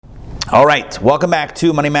All right, welcome back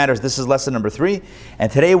to Money Matters. This is lesson number 3,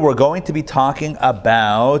 and today we're going to be talking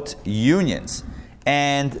about unions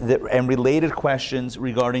and related questions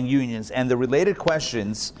regarding unions. And the related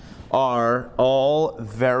questions are all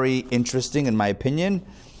very interesting, in my opinion,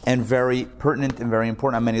 and very pertinent and very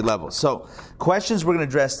important on many levels. So, questions we're going to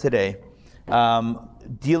address today,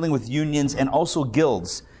 dealing with unions and also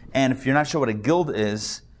guilds. And if you're not sure what a guild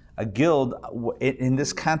is, a guild, in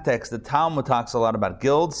this context, the Talmud talks a lot about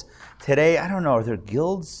guilds. Today, I don't know, are there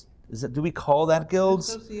guilds? Do we call that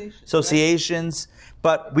guilds? Associations.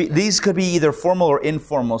 But these could be either formal or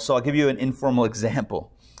informal, so I'll give you an informal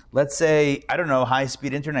example. Let's say, I don't know,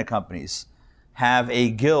 high-speed internet companies have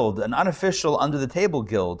a guild, an unofficial under-the-table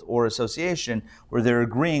guild or association where they're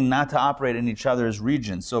agreeing not to operate in each other's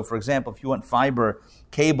regions. So, for example, if you want fiber,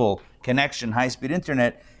 cable, connection, high-speed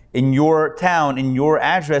internet, in your town, in your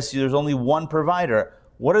address, there's only one provider.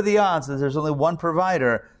 What are the odds that there's only one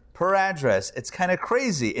provider per address? It's kind of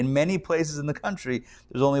crazy. In many places in the country,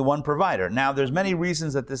 there's only one provider. Now, there's many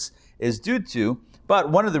reasons that this is due to, but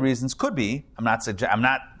one of the reasons could be, I'm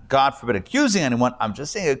not, God forbid, accusing anyone. I'm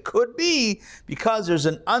just saying it could be because there's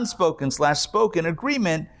an unspoken/spoken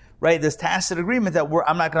agreement, right? This tacit agreement that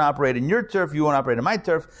I'm not going to operate in your turf, you won't operate in my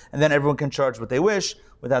turf, and then everyone can charge what they wish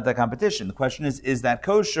without that competition. The question is that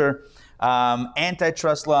kosher?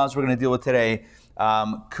 Antitrust laws we're going to deal with today.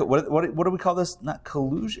 What do we call this? Not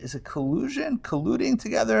collusion. Is it collusion? Colluding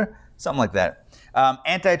together? Something like that.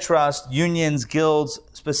 Antitrust, unions, guilds.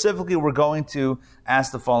 Specifically, we're going to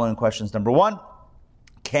ask the following questions. Number 1,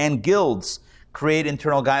 can guilds create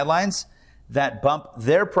internal guidelines that bump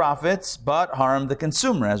their profits but harm the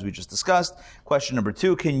consumer, as we just discussed? Question number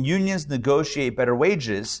 2, can unions negotiate better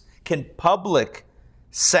wages? Can public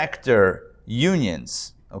sector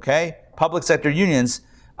unions, public sector unions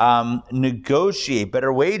negotiate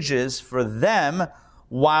better wages for them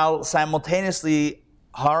while simultaneously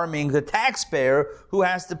harming the taxpayer who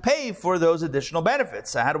has to pay for those additional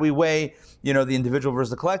benefits? So how do we weigh, the individual versus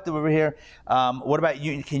the collective over here? What about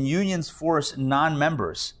can unions force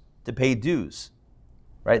non-members to pay dues?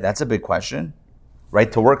 Right, that's a big question.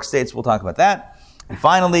 Right to work states, we'll talk about that. And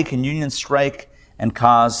finally, can unions strike and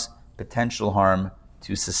cause potential harm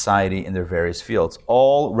to society in their various fields?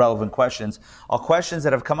 All relevant questions, all questions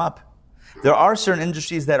that have come up. There are certain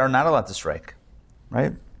industries that are not allowed to strike,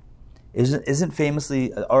 right? Isn't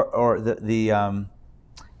famously, or the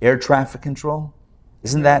air traffic control?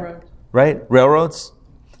 Isn't that, right? Railroads?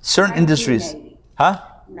 Certain industries.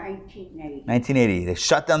 1980. 1980. They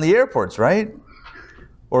shut down the airports, right?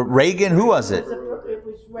 Or Reagan, who was it? It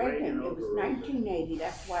was Reagan. It was 1980.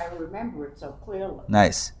 That's why I remember it so clearly.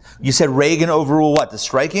 Nice. You said Reagan overruled what? The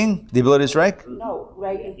striking? The ability to strike? No,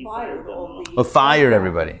 Reagan fired all the... Oh, fired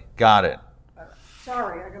everybody. Got it.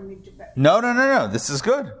 Sorry, I don't mean to... No. This is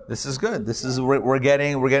good. This is we're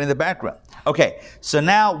getting the background. Okay, so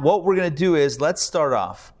now what we're going to do is let's start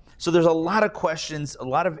off. So there's a lot of questions, a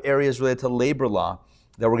lot of areas related to labor law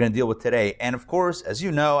that we're going to deal with today. And of course, as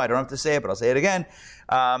you know, I don't have to say it, but I'll say it again.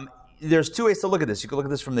 There's 2 ways to look at this. You can look at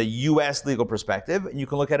this from the U.S. legal perspective, and you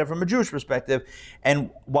can look at it from a Jewish perspective. And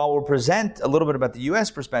while we'll present a little bit about the U.S.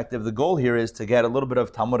 perspective, the goal here is to get a little bit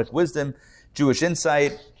of Talmudic wisdom, Jewish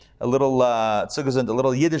insight, a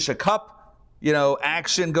little Yiddish cup,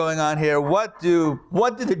 action going on here. What do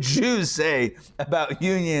the Jews say about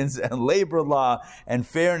unions and labor law and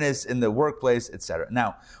fairness in the workplace, etc.?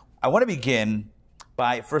 Now, I want to begin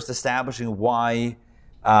by first establishing why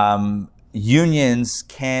unions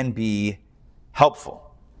can be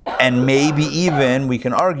helpful and maybe even, we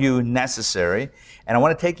can argue, necessary. And I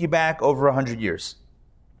want to take you back over 100 years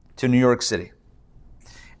to New York City.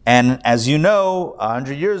 And as you know,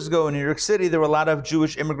 100 years ago in New York City, there were a lot of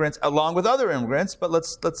Jewish immigrants along with other immigrants, but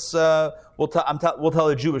we'll tell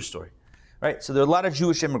a Jewish story, right? So there are a lot of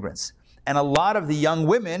Jewish immigrants. And a lot of the young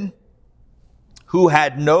women who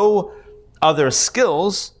had no other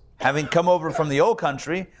skills, having come over from the old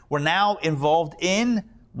country, were now involved in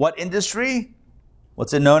what industry?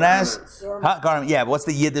 What's it known as? Garment. Yeah, what's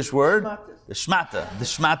the Yiddish word? The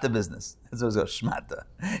shmata business. That's what it's called, shmata.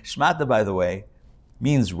 Shmata, by the way,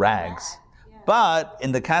 means rags. But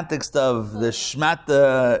in the context of the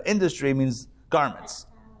shmata industry, means garments.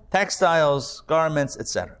 Textiles, garments,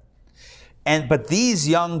 etc. But these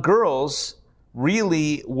young girls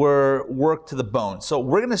really were worked to the bone. So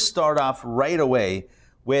we're going to start off right away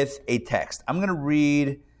with a text. I'm going to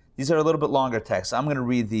read, these are a little bit longer texts. I'm going to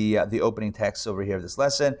read the opening text over here of this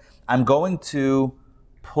lesson. I'm going to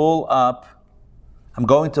pull up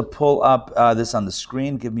this on the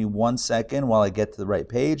screen. Give me 1 second while I get to the right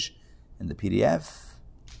page in the PDF.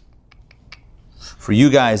 For you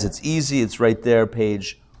guys, it's easy. It's right there,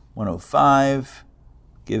 page 105.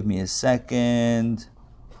 Give me a second.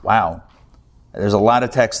 Wow. There's a lot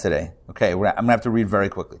of text today. Okay, I'm going to have to read very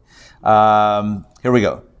quickly. Here we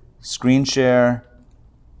go. Screen share.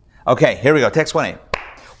 Okay, here we go. Text 1A.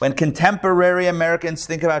 When contemporary Americans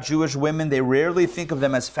think about Jewish women, they rarely think of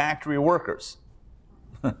them as factory workers.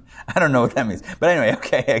 I don't know what that means. But anyway,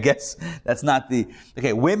 okay, I guess that's not the...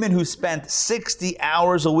 Okay, women who spent 60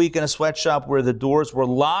 hours a week in a sweatshop where the doors were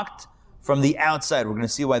locked from the outside. We're going to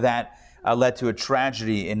see why that led to a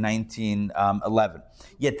tragedy in 1911.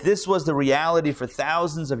 Yet this was the reality for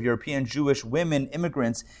thousands of European Jewish women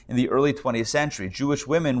immigrants in the early 20th century. Jewish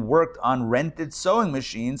women worked on rented sewing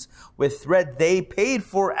machines with thread they paid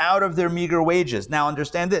for out of their meager wages. Now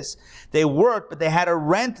understand this. They worked, but they had to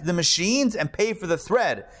rent the machines and pay for the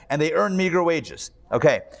thread, and they earned meager wages.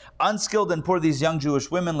 Okay. Unskilled and poor, these young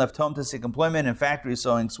Jewish women left home to seek employment in factories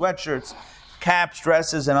sewing sweatshirts, caps,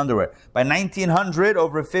 dresses, and underwear. By 1900,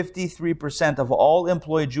 over 53% of all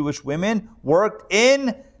employed Jewish women worked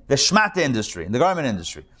in the shmata industry, in the garment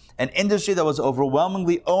industry, an industry that was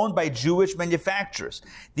overwhelmingly owned by Jewish manufacturers.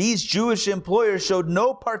 These Jewish employers showed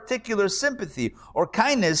no particular sympathy or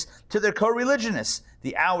kindness to their co-religionists.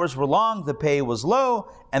 The hours were long, the pay was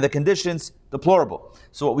low, and the conditions deplorable.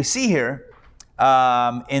 So what we see here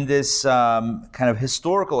in this kind of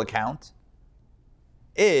historical account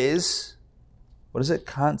is... What is it?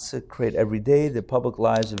 Consecrate every day the public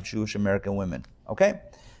lives of Jewish American women. Okay?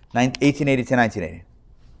 1880 to 1980.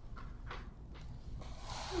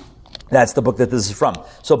 That's the book that this is from.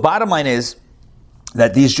 So bottom line is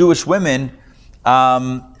that these Jewish women,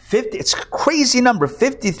 it's a crazy number,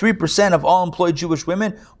 53% of all employed Jewish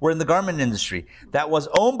women were in the garment industry. That was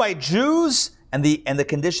owned by Jews, and the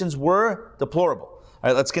conditions were deplorable. All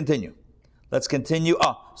right, let's continue.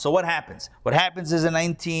 So what happens? What happens is in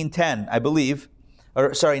 1910, I believe,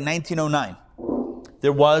 1909,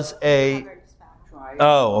 there was a...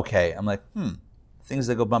 Oh, okay. I'm like, things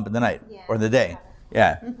that go bump in the night or in the day.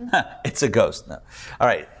 Yeah, it's a ghost. No. All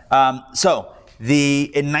right.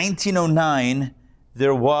 In 1909,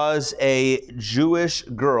 there was a Jewish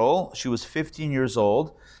girl. She was 15 years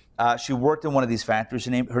old. She worked in one of these factories.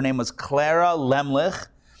 Her name was Clara Lemlich,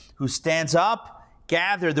 who stands up,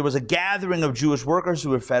 there was a gathering of Jewish workers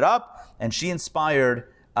who were fed up, and she inspired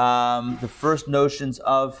the first notions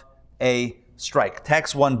of a strike.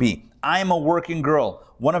 Text 1b. I am a working girl,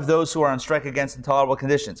 one of those who are on strike against intolerable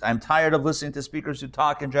conditions. I am tired of listening to speakers who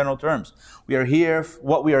talk in general terms.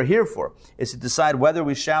 What we are here for is to decide whether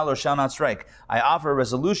we shall or shall not strike. I offer a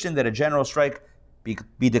resolution that a general strike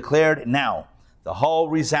be declared now. The hall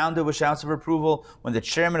resounded with shouts of approval. When the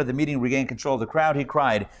chairman of the meeting regained control of the crowd, he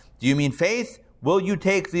cried, "Do you mean faith? Will you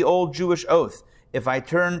take the old Jewish oath? If I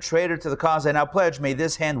turn traitor to the cause I now pledge, may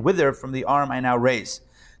this hand wither from the arm I now raise."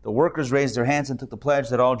 The workers raised their hands and took the pledge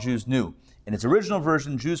that all Jews knew. In its original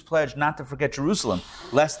version, Jews pledged not to forget Jerusalem,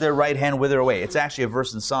 lest their right hand wither away. It's actually a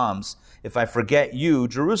verse in Psalms. If I forget you,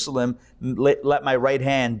 Jerusalem, let my right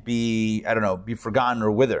hand be forgotten or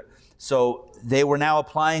wither. So they were now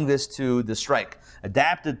applying this to the strike.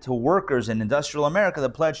 Adapted to workers in industrial America, the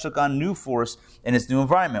pledge took on new force in its new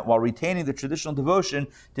environment while retaining the traditional devotion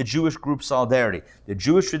to Jewish group solidarity. The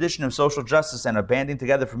Jewish tradition of social justice and of banding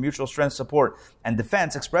together for mutual strength, support, and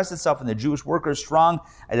defense expressed itself in the Jewish workers' strong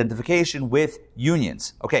identification with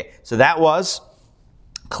unions. Okay, so that was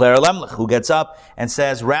Clara Lemlich, who gets up and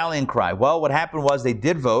says, rallying cry. Well, what happened was they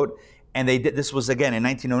did vote, and this was again in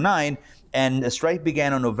 1909, and the strike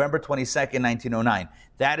began on November 22nd, 1909.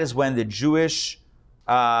 That is when the Jewish...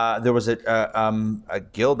 there was a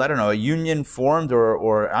guild, a union formed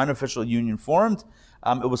or unofficial union formed.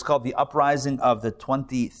 It was called the Uprising of the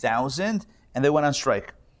 20,000, and they went on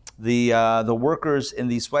strike. The workers in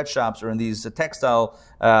these sweatshops or in these textile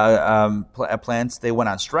plants, they went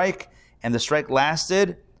on strike, and the strike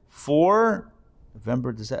lasted for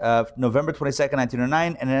November 22nd,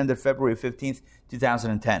 1909, and it ended February 15th,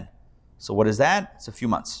 2010. So what is that? It's a few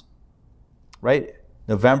months, right?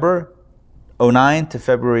 November 09 to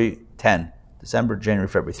February 10, December, January,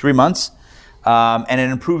 February, 3 months. And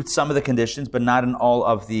it improved some of the conditions, but not in all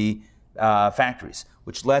of the factories,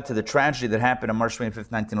 which led to the tragedy that happened on March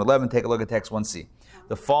 25th, 1911. Take a look at text 1c.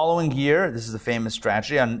 The following year, this is the famous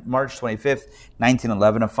tragedy, on March 25th,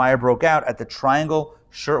 1911, a fire broke out at the Triangle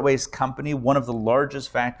Shirtwaist Company, one of the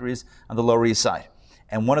largest factories on the Lower East Side,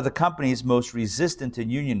 and one of the companies most resistant to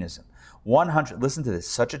unionism. Listen to this,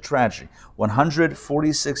 such a tragedy.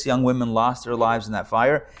 146 young women lost their lives in that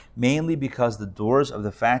fire, mainly because the doors of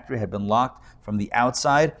the factory had been locked from the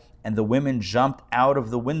outside, and the women jumped out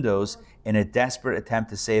of the windows in a desperate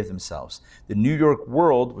attempt to save themselves. The New York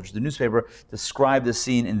World, which is the newspaper, described the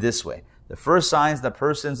scene in this way. The first signs that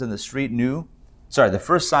persons in the street knew that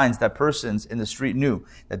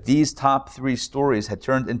these top 3 stories had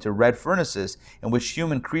turned into red furnaces in which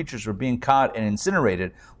human creatures were being caught and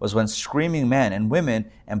incinerated was when screaming men and women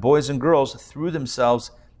and boys and girls threw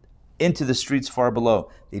themselves into the streets far below.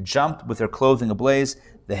 They jumped with their clothing ablaze.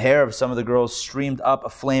 The hair of some of the girls streamed up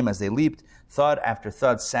aflame as they leaped. Thud after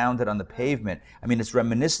thud sounded on the pavement. I mean, it's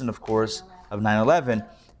reminiscent, of course, of 9/11.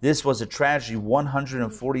 This was a tragedy.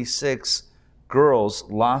 146 girls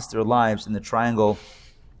lost their lives in the Triangle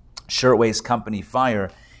Shirtwaist Company fire,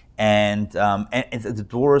 and the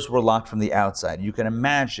doors were locked from the outside. You can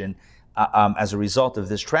imagine, as a result of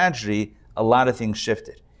this tragedy, a lot of things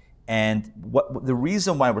shifted. And the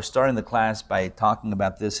reason why we're starting the class by talking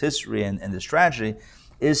about this history and this tragedy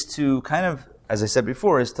is to kind of, as I said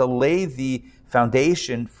before, is to lay the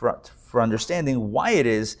foundation for understanding why it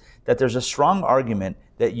is that there's a strong argument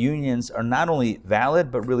that unions are not only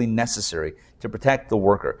valid, but really necessary to protect the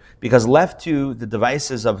worker. Because left to the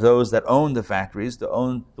devices of those that own the factories,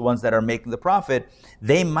 the ones that are making the profit,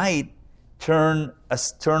 they might turn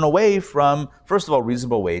away from, first of all,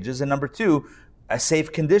 reasonable wages, and number 2,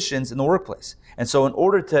 safe conditions in the workplace. And so in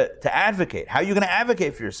order to advocate, how are you going to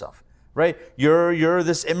advocate for yourself? Right? You're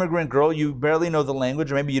this immigrant girl, you barely know the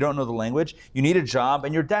language, or maybe you don't know the language, you need a job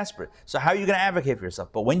and you're desperate. So how are you going to advocate for yourself?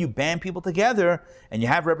 But when you band people together and you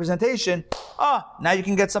have representation, now you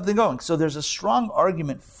can get something going. So there's a strong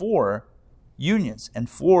argument for unions and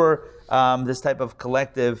for this type of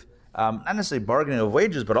collective, not necessarily bargaining of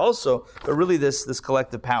wages, but really this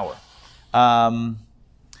collective power.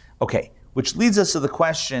 Okay. Which leads us to the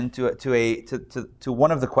question, to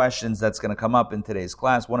one of the questions that's going to come up in today's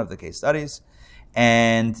class, one of the case studies.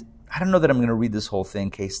 And I don't know that I'm going to read this whole thing,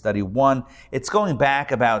 case study 1. It's going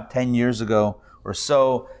back about 10 years ago or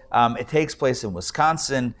so. It takes place in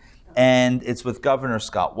Wisconsin, and it's with Governor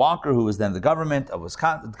Scott Walker, who was then the governor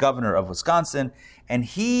of Wisconsin, and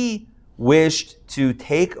he wished to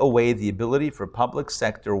take away the ability for public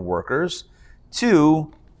sector workers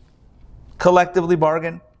to collectively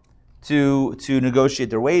bargain, to negotiate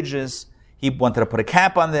their wages. He wanted to put a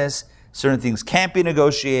cap on this. Certain things can't be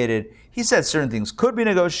negotiated. He said certain things could be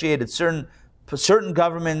negotiated. Certain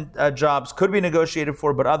government jobs could be negotiated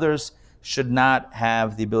for, but others should not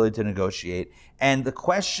have the ability to negotiate. And the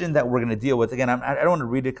question that we're going to deal with, again, I don't want to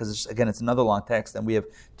read it because, it's another long text, and we have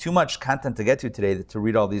too much content to get to today to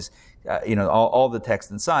read all these, all the text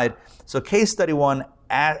inside. So case study 1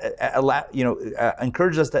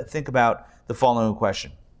 encourages us to think about the following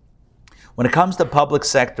question. When it comes to public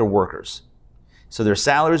sector workers, so their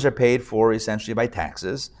salaries are paid for essentially by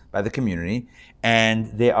taxes, by the community,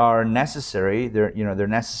 and they are necessary, they're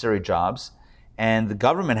necessary jobs, and the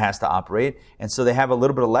government has to operate, and so they have a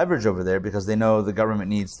little bit of leverage over there because they know the government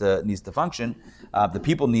needs to function. The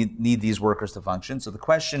people need these workers to function. So the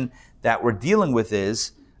question that we're dealing with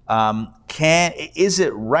is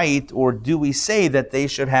it right, or do we say that they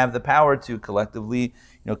should have the power to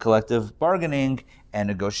collective bargaining and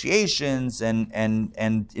negotiations and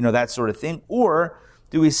that sort of thing, or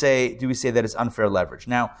do we say that it's unfair leverage?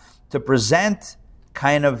 Now, to present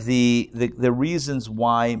kind of the reasons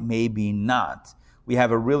why maybe not, we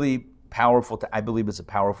have a really powerful, I believe it's a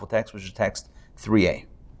powerful text, which is text 3a.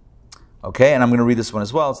 Okay, and I'm going to read this one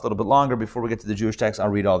as well. It's a little bit longer. Before we get to the Jewish text, I'll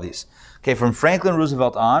read all these. Okay, from Franklin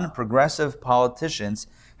Roosevelt on, progressive politicians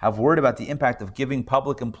have worried about the impact of giving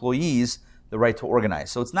public employees the right to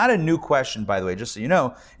organize. So it's not a new question, by the way, just so you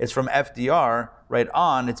know. It's from FDR right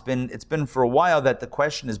on. It's been for a while that the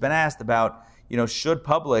question has been asked about, should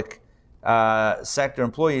public sector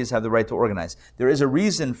employees have the right to organize? There is a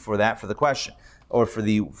reason for that, for the question, or for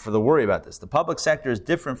the worry about this. The public sector is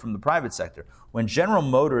different from the private sector. When General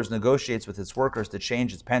Motors negotiates with its workers to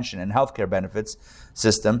change its pension and healthcare benefits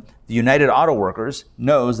system, the United Auto Workers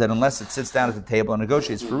knows that unless it sits down at the table and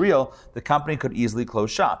negotiates for real, the company could easily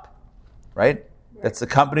close shop. Right? That's the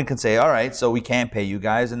company can say, all right, so we can't pay you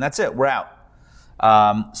guys, and that's it, we're out.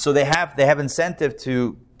 So they have incentive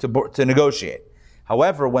to negotiate.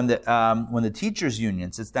 However, when the teachers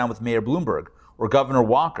union sits down with Mayor Bloomberg or Governor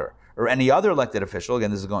Walker or any other elected official,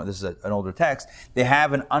 again, this is an older text, they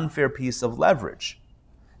have an unfair piece of leverage,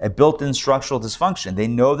 a built-in structural dysfunction. They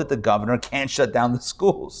know that the governor can't shut down the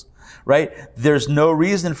schools, right? There's no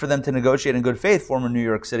reason for them to negotiate in good faith, former New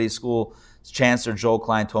York City school Chancellor Joel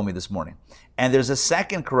Klein told me this morning. And there's a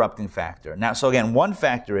second corrupting factor. Now, so again, one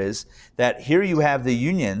factor is that here you have the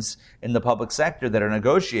unions in the public sector that are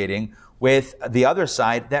negotiating with the other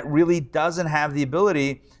side that really doesn't have the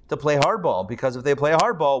ability to play hardball, because if they play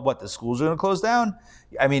hardball, the schools are going to close down?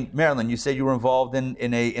 I mean, Marilyn, you said you were involved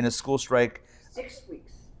in a school strike. 6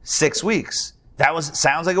 weeks. 6 weeks.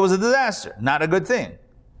 sounds like it was a disaster, not a good thing.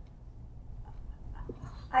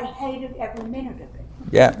 I hated every minute of it.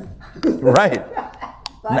 Yeah, right.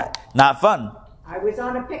 But Not fun. I was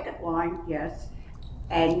on a picket line, yes,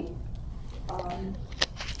 and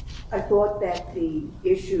I thought that the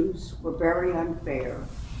issues were very unfair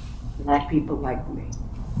to people like me.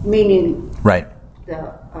 Meaning, Right.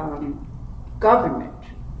 the government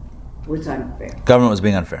was unfair. Government was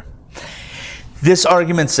being unfair. This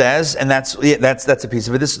argument says, and that's a piece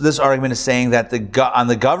of it. This argument is saying that on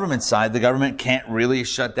the government side, the government can't really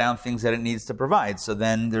shut down things that it needs to provide. So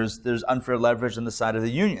then there's unfair leverage on the side of the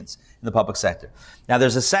unions in the public sector. Now he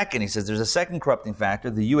says there's a second corrupting factor.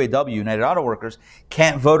 The UAW, United Auto Workers,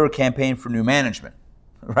 can't vote or campaign for new management.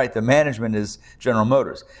 Right? The management is General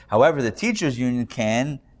Motors. However, the teachers union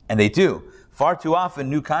can, and they do. Far too often,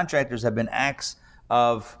 new contracts have been acts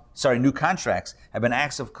of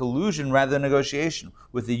collusion rather than negotiation,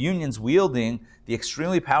 with the unions wielding the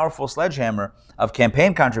extremely powerful sledgehammer of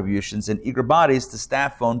campaign contributions and eager bodies to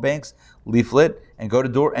staff phone banks, leaflet, and go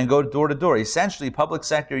door to door. Essentially, public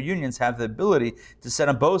sector unions have the ability to sit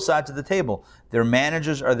on both sides of the table. Their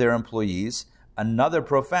managers are their employees. Another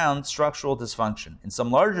profound structural dysfunction. In some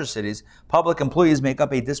larger cities, public employees make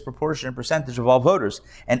up a disproportionate percentage of all voters,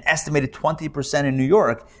 an estimated 20% in New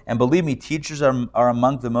York, and believe me, teachers are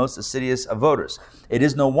among the most assiduous of voters. It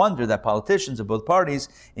is no wonder that politicians of both parties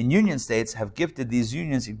in union states have gifted these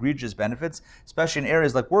unions egregious benefits, especially in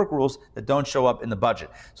areas like work rules that don't show up in the budget.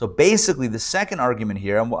 So basically, the second argument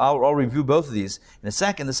here, and I'll review both of these in a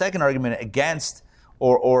second, the second argument against,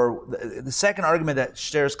 or the second argument that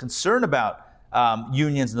shares concern about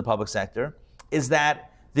unions in the public sector is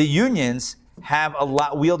that the unions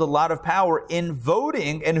wield a lot of power in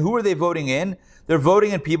voting. And who are they voting in? They're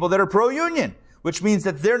voting in people that are pro-union, which means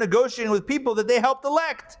that they're negotiating with people that they helped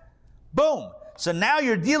elect. Boom. So now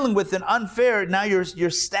you're dealing with an unfair. Now you're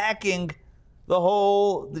stacking the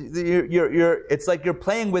whole. It's like you're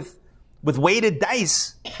playing with weighted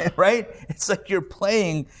dice, right? It's like you're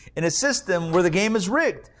playing in a system where the game is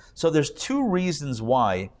rigged. So there's two reasons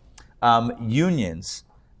why. Unions,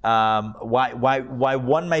 why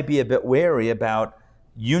one might be a bit wary about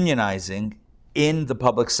unionizing in the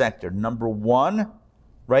public sector. Number one,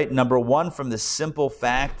 from the simple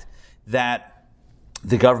fact that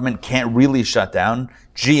the government can't really shut down.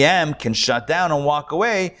 GM can shut down and walk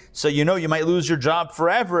away, so you might lose your job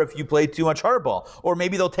forever if you play too much hardball. Or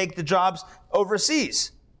maybe they'll take the jobs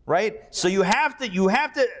overseas. Right? So you have to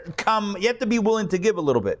be willing to give a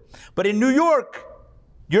little bit. But in New York,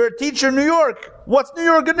 you're a teacher in New York. What's New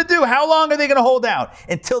York going to do? How long are they going to hold out?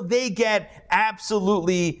 Until they get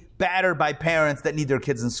absolutely battered by parents that need their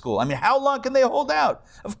kids in school. I mean, how long can they hold out?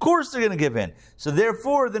 Of course they're going to give in. So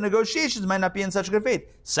therefore, the negotiations might not be in such good faith.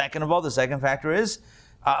 Second of all, the second factor is,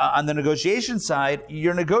 on the negotiation side,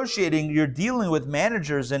 you're dealing with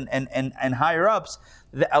managers and higher-ups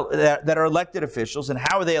that are elected officials. And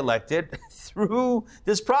how are they elected? Through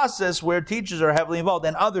this process where teachers are heavily involved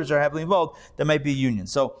and others are heavily involved that might be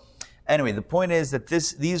unions. So anyway, the point is that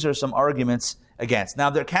these are some arguments against. Now,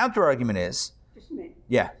 their counter-argument is... Just a minute.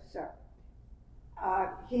 Yeah. Sir.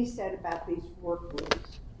 He said about these work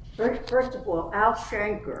rules. First of all, Al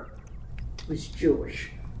Shanker was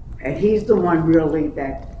Jewish. And he's the one really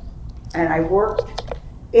and I worked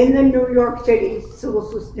in the New York City civil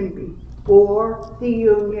system before the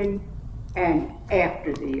union and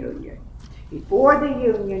after the union. Before the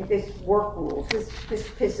union, this work rules, this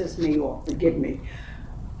pisses me off, forgive me.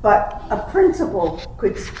 But a principal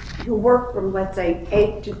who worked from, let's say,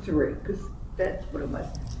 8 to 3, because that's what it was.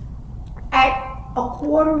 At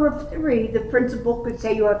 2:45, the principal could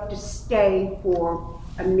say you have to stay for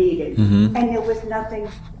a meeting. Mm-hmm. And there was nothing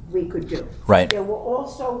we could do. Right. There were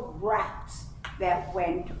also rats that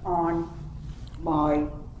went on my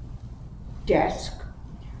desk.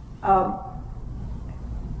 I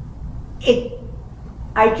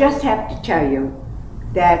just have to tell you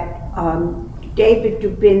that David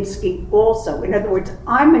Dubinsky also, in other words,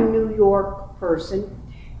 I'm a New York person,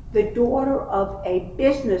 the daughter of a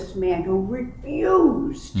businessman who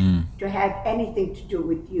refused to have anything to do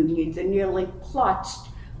with unions and nearly clutched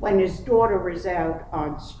when his daughter was out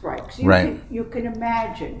on strike. So you can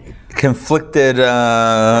imagine. Conflicted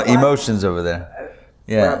emotions over there.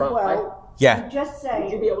 Yeah. Well, yeah. Just say.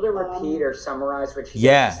 Would you be able to repeat or summarize what she said?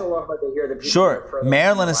 Yeah. Just so hard to hear the people. Sure.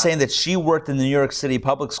 Marilyn is saying that she worked in the New York City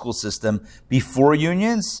public school system before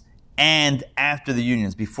unions and after the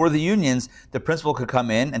unions. Before the unions, the principal could come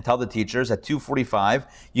in and tell the teachers at 2:45,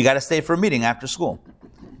 you got to stay for a meeting after school.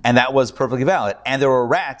 And that was perfectly valid. And there were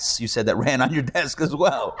rats, you said, that ran on your desk as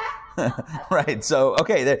well. Right, so,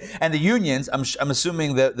 okay. And the unions, I'm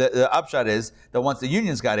assuming the upshot is that once the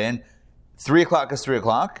unions got in, 3 o'clock is 3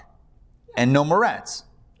 o'clock, and no more rats.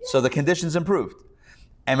 So the conditions improved.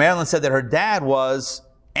 And Marilyn said that her dad was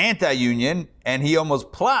anti-union, and he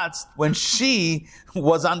almost plots when she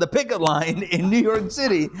was on the picket line in New York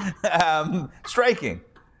City striking.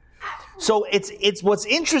 So it's what's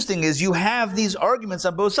interesting is you have these arguments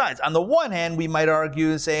on both sides. On the one hand, we might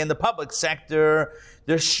argue, say, in the public sector,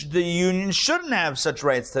 the union shouldn't have such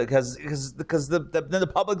rights because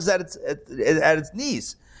the public's at its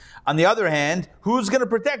knees. On the other hand, who's going to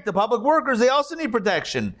protect the public workers? They also need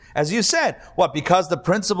protection. As you said, what, because the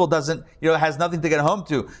principal doesn't, has nothing to get home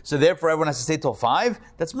to, so therefore everyone has to stay till 5?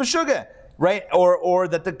 That's meshuggah, right? Or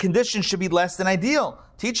that the conditions should be less than ideal.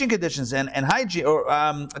 Teaching conditions and hygiene or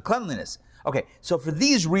cleanliness. Okay, so for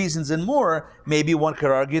these reasons and more, maybe one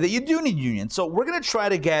could argue that you do need unions. So we're going to try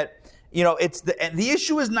to get, it's the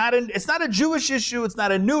issue is it's not a Jewish issue, it's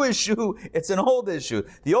not a new issue, it's an old issue.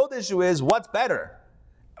 The old issue is what's better?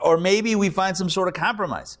 Or maybe we find some sort of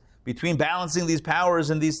compromise between balancing these powers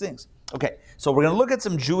and these things. Okay, so we're going to look at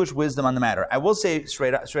some Jewish wisdom on the matter. I will say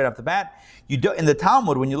straight off the bat, in the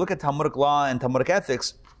Talmud, when you look at Talmudic law and Talmudic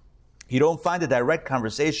ethics, you don't find a direct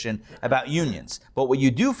conversation about unions. But what you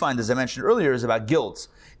do find, as I mentioned earlier, is about guilds.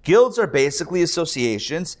 Guilds are basically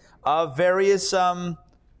associations of various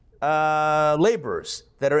laborers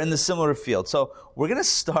that are in the similar field. So we're going to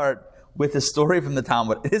start with a story from the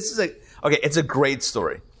Talmud. It's a great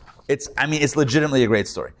story. It's legitimately a great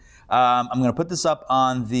story. I'm going to put this up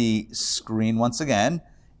on the screen once again.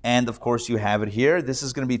 And of course you have it here. This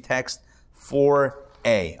is going to be text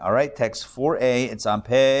 4a. All right, text 4a. It's on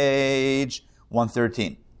page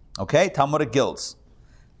 113. Okay, Talmudic guilds.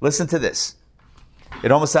 Listen to this.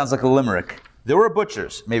 It almost sounds like a limerick. There were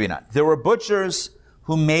butchers, maybe not. There were butchers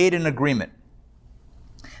who made an agreement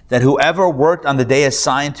that whoever worked on the day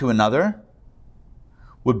assigned to another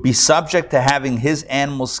would be subject to having his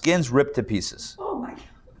animal skins ripped to pieces. Oh my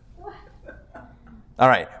God. All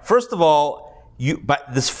right. First of all,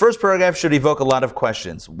 but this first paragraph should evoke a lot of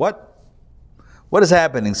questions. What is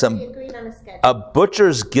happening? We agreed on a schedule. A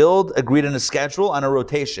butcher's guild agreed on a schedule on a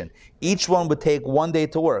rotation. Each one would take 1 day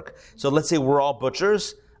to work. So let's say we're all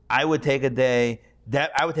butchers. I would take a day.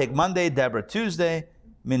 I would take Monday, Deborah Tuesday,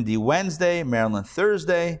 Mindy Wednesday, Marilyn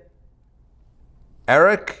Thursday.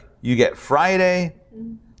 Eric, you get Friday.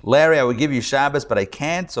 Larry, I would give you Shabbos, but I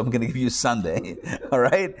can't, so I'm going to give you Sunday. All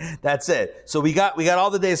right? That's it. So we got all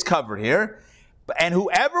the days covered here. And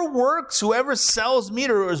whoever works, whoever sells meat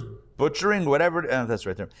or is butchering, whatever, that's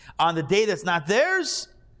right there, on the day that's not theirs,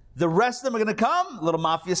 the rest of them are going to come, a little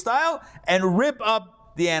mafia style, and rip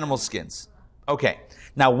up the animal skins. Okay.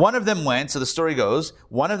 Now, one of them went, so the story goes,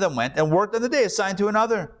 one of them went and worked on the day assigned to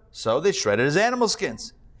another. So they shredded his animal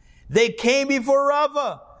skins. They came before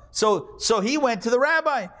Rava. So he went to the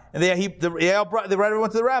rabbi, and the rabbi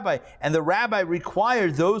went to the rabbi, and the rabbi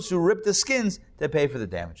required those who ripped the skins to pay for the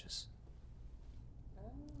damages.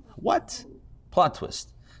 What? Plot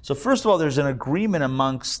twist. So first of all, there's an agreement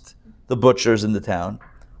amongst the butchers in the town,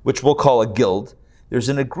 which we'll call a guild. There's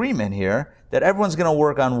an agreement here that everyone's going to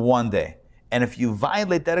work on 1 day. And if you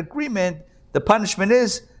violate that agreement, the punishment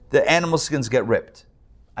is the animal skins get ripped.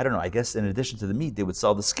 I don't know, I guess in addition to the meat, they would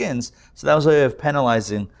sell the skins. So that was a way of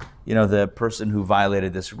penalizing, the person who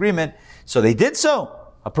violated this agreement. So they did so.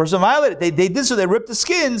 A person violated. They did so. They ripped the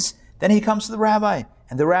skins. Then he comes to the rabbi,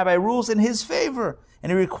 and the rabbi rules in his favor,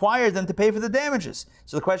 and he required them to pay for the damages.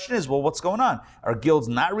 So the question is, well, what's going on? Are guilds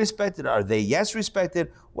not respected? Are they, yes,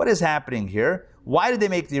 respected? What is happening here? Why did they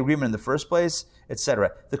make the agreement in the first place? Etc.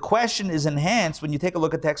 The question is enhanced when you take a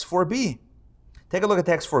look at text 4b. Take a look at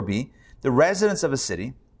text 4b. The residents of a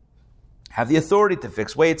city have the authority to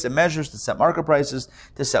fix weights and measures, to set market prices,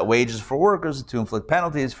 to set wages for workers, to inflict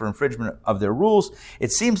penalties for infringement of their rules.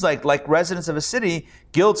 It seems like residents of a city,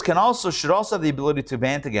 guilds should also have the ability to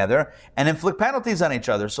band together and inflict penalties on each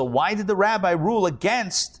other. So why did the rabbi rule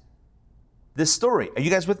against this story? Are you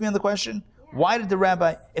guys with me on the question? Why did the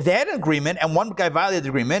rabbi, if they had an agreement and one guy violated the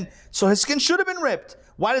agreement, so his skin should have been ripped.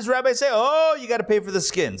 Why does the rabbi say, you got to pay for the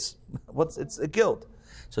skins? It's a guild.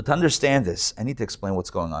 So to understand this, I need to explain what's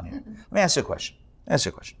going on here. Let me ask you a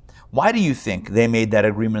question. Why do you think they made that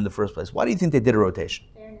agreement in the first place? Why do you think they did a rotation?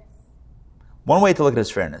 Fairness. One way to look at it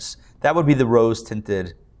is fairness. That would be the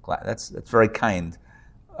rose-tinted glass. That's very kind.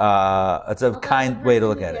 It's a kind way to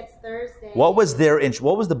look at it. Thursday. What was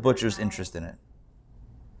the butcher's interest in it?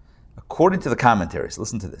 According to the commentaries,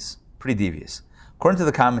 listen to this. Pretty devious. According to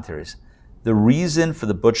the commentaries, the reason for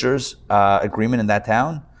the butcher's agreement in that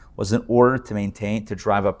town was in order to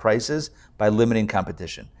drive up prices by limiting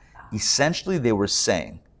competition. Essentially, they were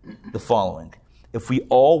saying the following: if we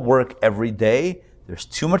all work every day, there's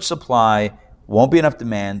too much supply, won't be enough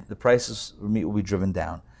demand, the prices of meat will be driven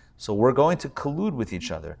down. So we're going to collude with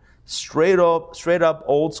each other. Straight up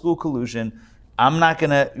old school collusion.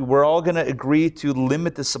 We're all gonna agree to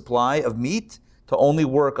limit the supply of meat to only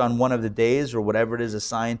work on one of the days or whatever it is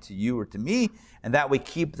assigned to you or to me, and that way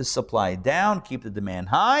keep the supply down, keep the demand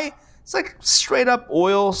high. It's like straight up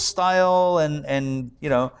oil style and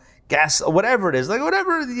gas, whatever it is, like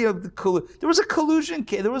whatever, there was a collusion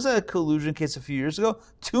case. There was a collusion case a few years ago.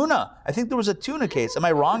 Tuna. I think there was a tuna case. Am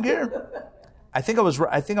I wrong here? I think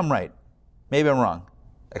I'm right. Maybe I'm wrong.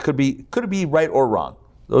 Could it be right or wrong?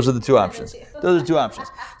 Those are the two options.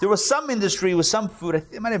 There was some industry with some food,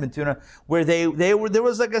 it might have been tuna, where there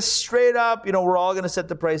was like a straight up, we're all going to set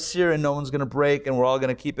the price here and no one's going to break and we're all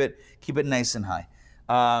going to keep it nice and high.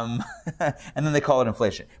 And then they call it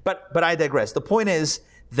inflation. But I digress. The point is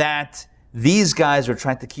that these guys are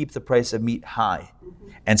trying to keep the price of meat high.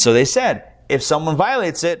 And so they said, if someone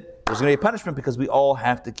violates it, there's going to be a punishment because we all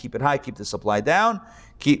have to keep it high, keep the supply down,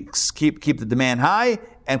 keep the demand high,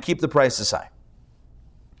 and keep the prices high.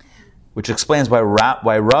 Which explains why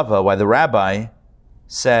the rabbi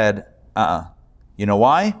said, You know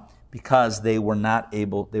why? Because they were not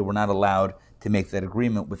allowed to make that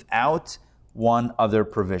agreement without one other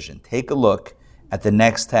provision. Take a look at the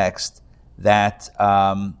next text, that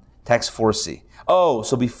text 4c. Oh,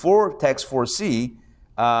 so before text 4c,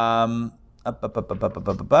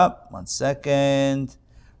 one second.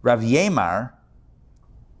 Rav Yemar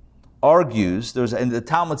argues, in the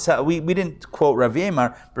Talmud, we didn't quote Rav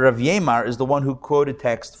Yemar, but Rav Yemar is the one who quoted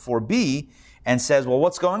text 4b and says, well,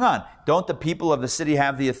 what's going on? Don't the people of the city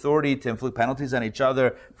have the authority to inflict penalties on each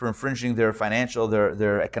other for infringing their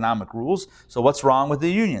their economic rules? So what's wrong with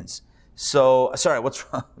the unions? What's wrong with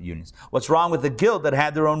unions? What's wrong with the guild that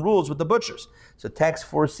had their own rules with the butchers? So text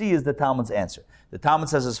 4c is the Talmud's answer. The Talmud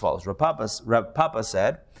says as follows. Rav Papa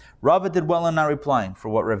said, Rava did well in not replying, for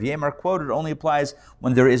what Rav Yemar quoted only applies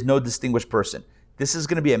when there is no distinguished person. This is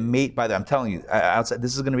going to be I'm telling you, outside,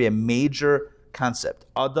 this is going to be a major concept.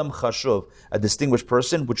 Adam Chashuv, a distinguished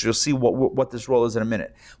person, which you'll see what this role is in a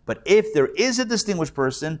minute. But if there is a distinguished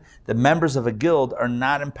person, the members of a guild are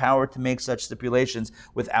not empowered to make such stipulations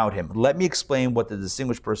without him. Let me explain what the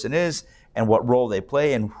distinguished person is and what role they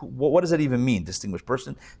play, and what does that even mean, distinguished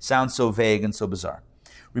person? Sounds so vague and so bizarre.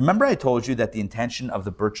 Remember I told you that the intention of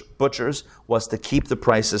the butchers was to keep the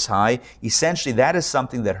prices high? Essentially, that is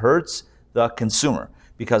something that hurts the consumer.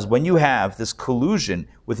 Because when you have this collusion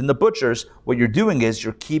within the butchers, what you're doing is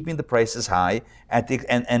you're keeping the prices high,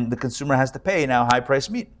 and the consumer has to pay now high-priced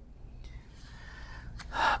meat.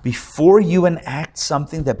 Before you enact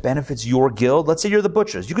something that benefits your guild, let's say you're the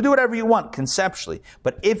butchers, you can do whatever you want conceptually,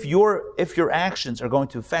 but if your actions are going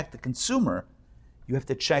to affect the consumer, you have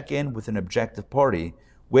to check in with an objective party,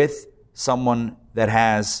 with someone that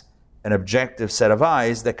has an objective set of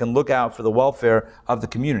eyes that can look out for the welfare of the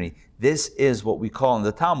community. This is what we call in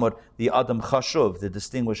the Talmud the Adam Chashuv, the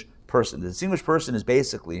distinguished person. The distinguished person is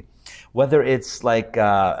basically, whether it's like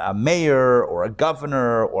a mayor or a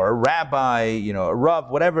governor or a rabbi, a rav,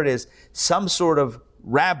 whatever it is, some sort of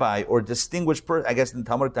rabbi or distinguished person. I guess in the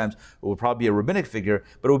Talmudic times it would probably be a rabbinic figure,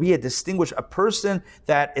 but it would be a person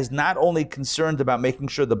that is not only concerned about making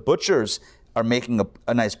sure the butchers are making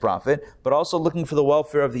a nice profit, but also looking for the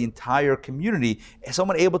welfare of the entire community.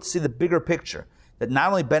 Someone able to see the bigger picture, that not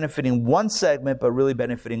only benefiting one segment, but really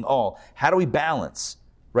benefiting all. How do we balance,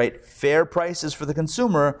 right? Fair prices for the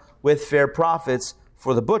consumer with fair profits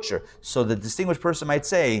for the butcher. So the distinguished person might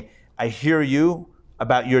say, I hear you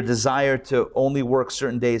about your desire to only work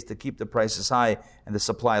certain days to keep the prices high and the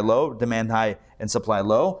supply low, demand high and supply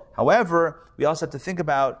low. However, we also have to think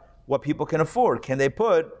about what people can afford. Can they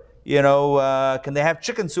can they have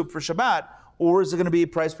chicken soup for Shabbat, or is it going to be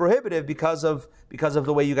price prohibitive because of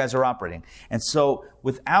the way you guys are operating? And so,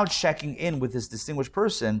 without checking in with this distinguished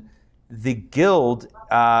person, the guild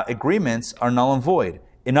agreements are null and void.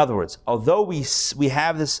 In other words, although we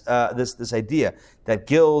have this idea that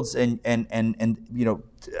guilds and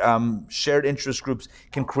shared interest groups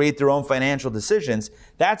can create their own financial decisions,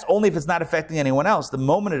 that's only if it's not affecting anyone else. The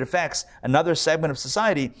moment it affects another segment of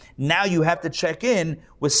society, now you have to check in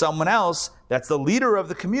with someone else that's the leader of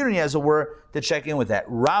the community, as it were, to check in with that.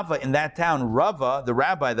 Rava in that town, Rava, the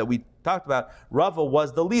rabbi that we talked about, Rava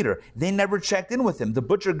was the leader. They never checked in with him. The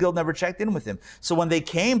butcher guild never checked in with him. So when they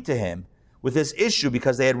came to him with this issue,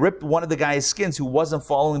 because they had ripped one of the guy's skins who wasn't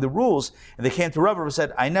following the rules, and they came to Rava and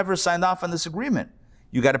said, I never signed off on this agreement.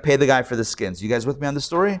 You got to pay the guy for the skins. You guys with me on the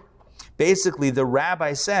story? Basically, the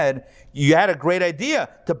rabbi said, you had a great idea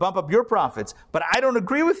to bump up your profits, but I don't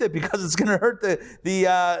agree with it because it's going to hurt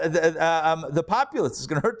the populace. It's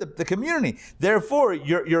going to hurt the community. Therefore,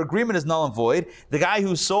 your agreement is null and void. The guy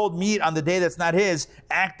who sold meat on the day that's not his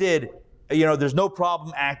acted, there's no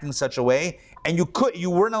problem acting such a way, and you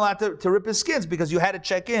weren't allowed to rip his skins because you had to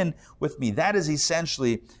check in with me. That is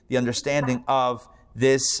essentially the understanding of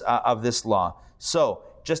this law. So,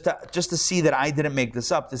 just to see that I didn't make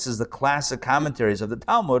this up, this is the classic commentaries of the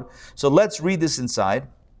Talmud. So let's read this inside.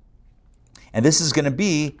 And this is going to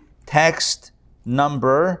be text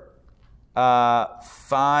number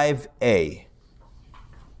 5a.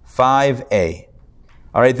 5a.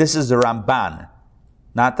 All right, this is the Ramban,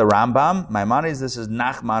 not the Rambam, Maimonides. This is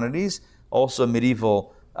Nachmanides, also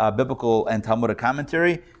medieval biblical and Talmudic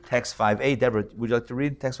commentary. Text 5a. Deborah, would you like to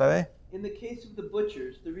read text 5a? In the case of the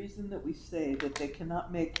butchers, the reason that we say that they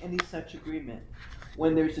cannot make any such agreement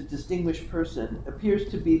when there's a distinguished person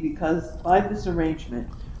appears to be because by this arrangement,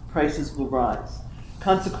 prices will rise.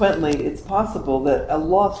 Consequently, it's possible that a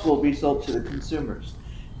loss will result to the consumers.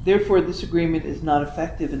 Therefore, this agreement is not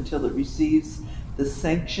effective until it receives the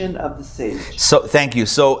sanction of the sage. So, thank you.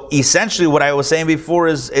 So, essentially, what I was saying before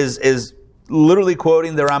is literally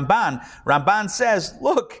quoting the Ramban. Ramban says,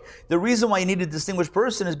 look, the reason why you need a distinguished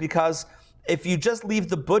person is because if you just leave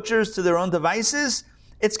the butchers to their own devices,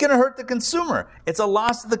 it's going to hurt the consumer. It's a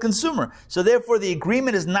loss to the consumer. So therefore, the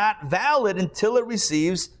agreement is not valid until it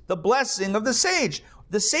receives the blessing of the sage.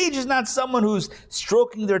 The sage is not someone who's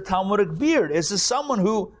stroking their Talmudic beard. It's just someone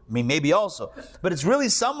who, maybe also, but it's really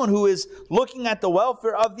someone who is looking at the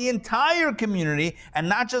welfare of the entire community and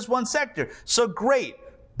not just one sector. So great.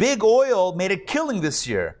 Big oil made a killing this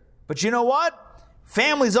year. But you know what?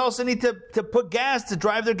 Families also need to put gas to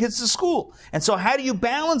drive their kids to school. And so how do you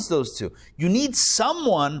balance those two? You need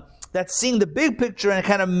someone that's seeing the big picture and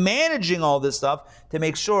kind of managing all this stuff to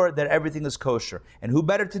make sure that everything is kosher. And who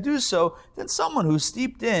better to do so than someone who's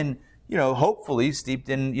steeped in, hopefully steeped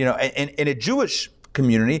in, in a Jewish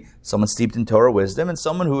community, someone steeped in Torah wisdom, and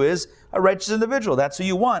someone who is a righteous individual. That's who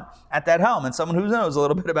you want at that helm, and someone who knows a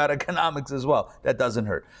little bit about economics as well. That doesn't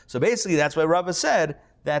hurt. So basically, that's why Rabbi said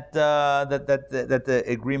that the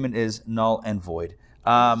agreement is null and void.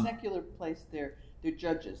 In a secular place, they're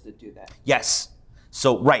judges that do that. Yes.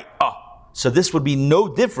 So right. So this would be no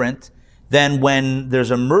different than when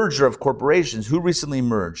there's a merger of corporations. Who recently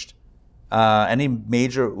merged? Any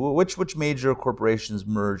major? Which major corporations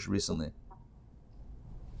merged recently?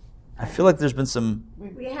 I feel like there's been some...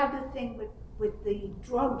 We have the thing with the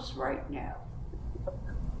drugs right now.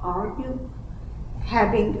 Aren't you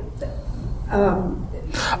having...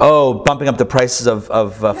 bumping up the prices of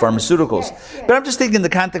pharmaceuticals. Yes. But I'm just thinking in the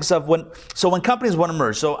context of when companies want to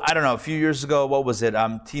merge. So I don't know, a few years ago, what was it?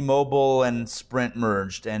 T-Mobile and Sprint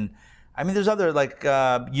merged. And I mean, there's other,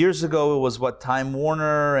 years ago, it was Time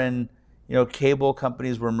Warner and, cable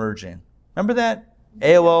companies were merging. Remember that?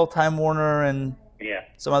 AOL, Time Warner, and... Yeah.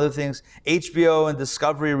 Some other things. HBO and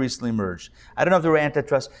Discovery recently merged. I don't know if there were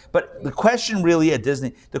antitrust, but the question really at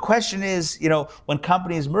Disney, the question is, when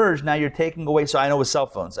companies merge, now you're taking away, so I know with cell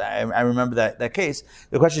phones, I remember that case.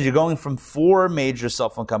 The question is, you're going from 4 major cell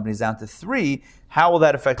phone companies down to 3. How will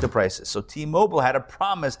that affect the prices? So T-Mobile had to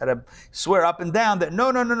swear up and down that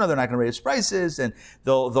no, they're not going to raise prices, and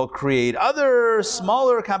they'll create other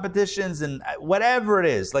smaller competitions and whatever it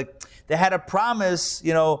is. Like they had a promise,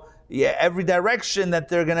 every direction that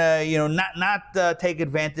they're gonna, not take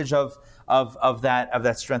advantage of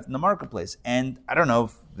that strength in the marketplace. And I don't know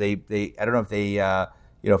if they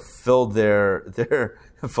fulfilled their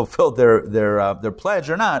pledge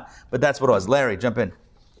or not. But that's what it was. Larry, jump in.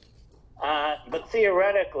 But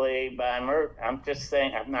theoretically, I'm just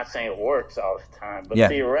saying, I'm not saying it works all the time, but yeah.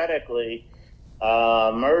 Theoretically,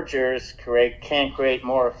 mergers can create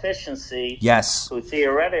more efficiency. Yes. Who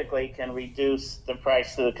theoretically can reduce the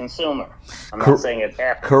price to the consumer. I'm not saying it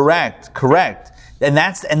happens. Correct. And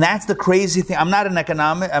that's the crazy thing. I'm not an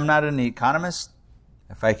economist,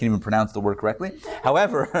 if I can even pronounce the word correctly.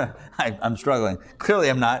 However, I'm struggling. Clearly,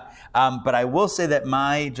 I'm not. But I will say that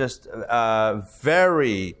my just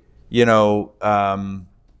very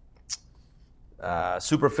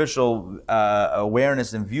superficial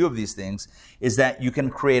awareness and view of these things is that you can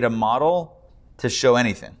create a model to show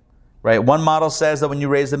anything, right? One model says that when you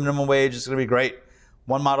raise the minimum wage, it's going to be great.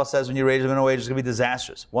 One model says when you raise the minimum wage, it's going to be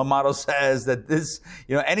disastrous. One model says that this,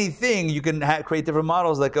 anything, you can create different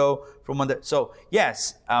models that go from one. So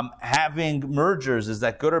yes, having mergers, is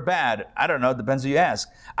that good or bad? I don't know. It depends who you ask.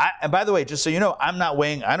 And by the way, just so you know, I'm not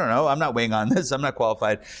weighing on this. I'm not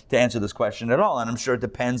qualified to answer this question at all. And I'm sure it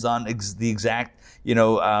depends on the exact,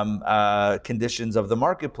 conditions of the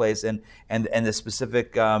marketplace and the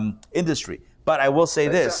specific industry. But I will say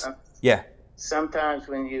this. Yeah. Sometimes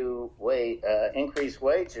when you increase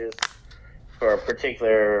wages for a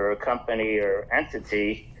particular company or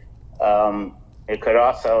entity, it could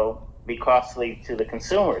also be costly to the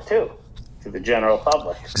consumer too, to the general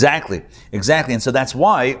public. Exactly, and so that's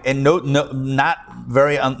why, and not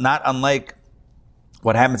unlike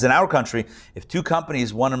what happens in our country, if two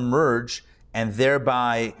companies want to merge and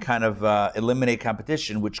thereby kind of eliminate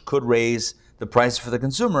competition, which could raise the price for the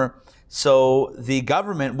consumer. So the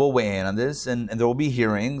government will weigh in on this, and there will be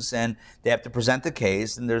hearings, and they have to present the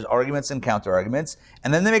case, and there's arguments and counter-arguments,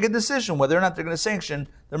 and then they make a decision whether or not they're going to sanction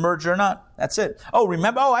the merger or not. That's it.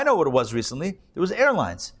 I know what it was recently. It was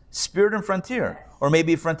airlines, Spirit and Frontier, or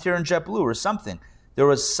maybe Frontier and JetBlue or something. There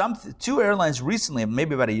was two airlines recently,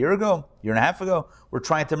 maybe about a year and a half ago, were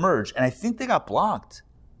trying to merge, and I think they got blocked.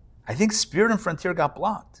 I think Spirit and Frontier got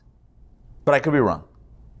blocked, but I could be wrong.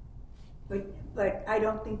 But I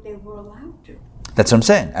don't think they were allowed to. That's what I'm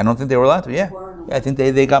saying. I don't think they were allowed to. Yeah, I think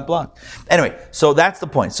they got blocked. Anyway, so that's the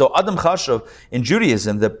point. So Adam Chashuv in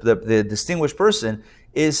Judaism, the distinguished person,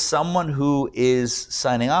 is someone who is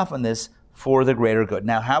signing off on this for the greater good.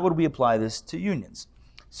 Now, how would we apply this to unions?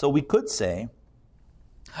 So we could say,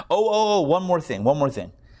 one more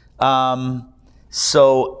thing.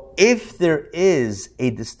 So if there is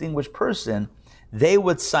a distinguished person, they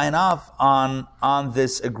would sign off on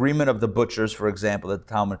this agreement of the butchers, for example, that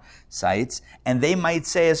the Talmud cites, and they might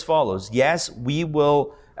say as follows: yes, we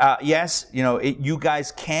will. You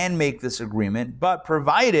guys can make this agreement, but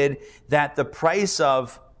provided that the price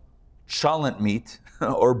of cholent meat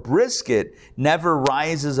or brisket never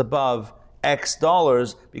rises above X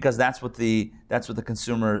dollars, because that's what the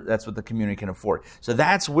community can afford. So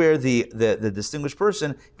that's where the distinguished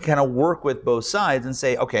person can kind of work with both sides and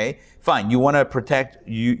say, okay, fine, you want to protect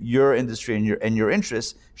your industry and your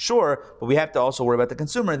interests, sure, but we have to also worry about the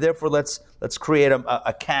consumer. Therefore, let's create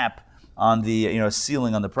a cap on the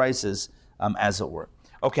ceiling on the prices, as it were.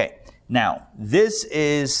 Okay, now this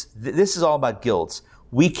is all about guilds.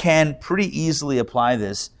 We can pretty easily apply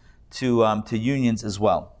this to unions as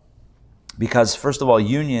well. Because, first of all,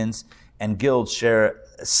 unions and guilds share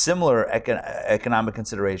similar economic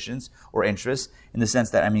considerations or interests, in the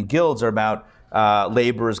sense that, guilds are about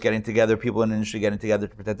laborers getting together, people in the industry getting together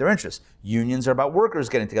to protect their interests. Unions are about workers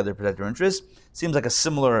getting together to protect their interests. Seems like a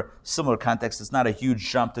similar context. It's not a huge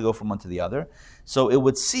jump to go from one to the other. So it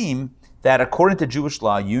would seem that according to Jewish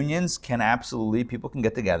law, unions people can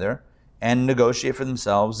get together and negotiate for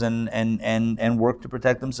themselves and work to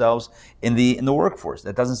protect themselves in the workforce.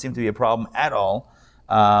 That doesn't seem to be a problem at all,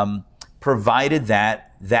 provided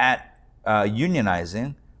that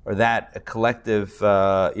unionizing or that collective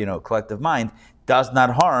mind does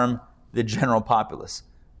not harm the general populace.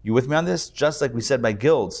 You with me on this? Just like we said by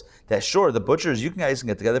guilds, that sure, the butchers, you guys can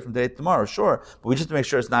get together from today to tomorrow, sure, but we just have to make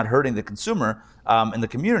sure it's not hurting the consumer in the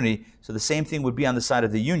community. So the same thing would be on the side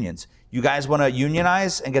of the unions. You guys want to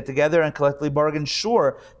unionize and get together and collectively bargain?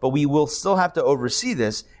 Sure, but we will still have to oversee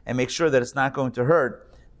this and make sure that it's not going to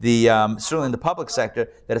hurt the certainly in the public sector,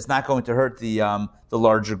 that it's not going to hurt the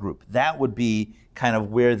larger group. That would be kind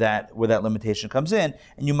of where that limitation comes in,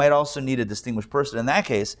 and you might also need a distinguished person in that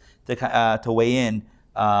case to weigh in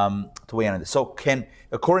on this. So,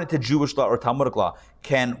 according to Jewish law or Talmudic law,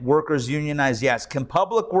 can workers unionize? Yes. Can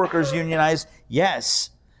public workers unionize? Yes.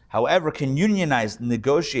 However, can unionize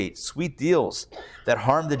negotiate sweet deals that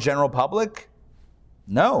harm the general public?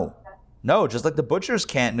 No, just like the butchers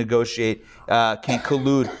can't negotiate, can't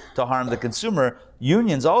collude to harm the consumer,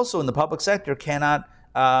 unions also in the public sector cannot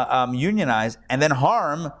unionize and then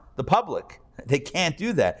harm the public. They can't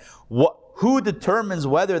do that. Who determines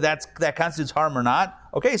whether that constitutes harm or not?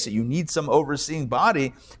 Okay, so you need some overseeing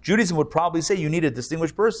body. Judaism would probably say you need a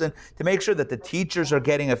distinguished person to make sure that the teachers are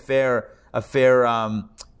getting a fair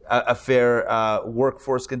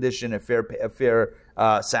workforce condition, a fair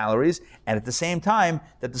salaries, and at the same time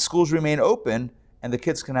that the schools remain open and the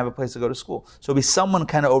kids can have a place to go to school. So it'll be someone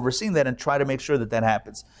kind of overseeing that and try to make sure that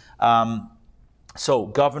happens. So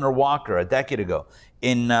Governor Walker, a decade ago,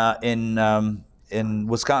 in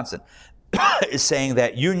Wisconsin, is saying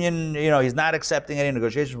that he's not accepting any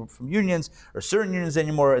negotiation from unions or certain unions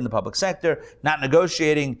anymore in the public sector, not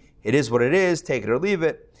negotiating. It is what it is, take it or leave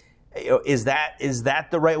it. Is that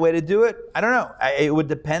the right way to do it? I don't know. It would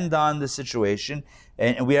depend on the situation,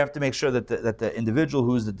 and we have to make sure that the individual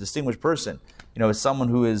who is the distinguished person, is someone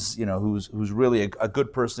who is, who's really a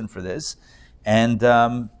good person for this. And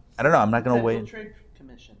I don't know. I'm not going to wait. Trade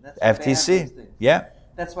Commission. That's why they have those FTC. things. Yeah.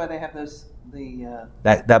 That's why they have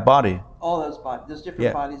That body. all those bodies. There's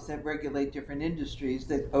different bodies that regulate different industries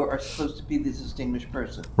that are supposed to be the distinguished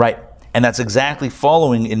person. Right. And that's exactly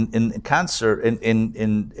following in concert,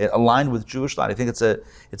 in aligned with Jewish law. I think it's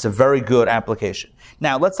a very good application.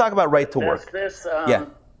 Now let's talk about right to work. Does this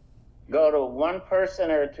go to one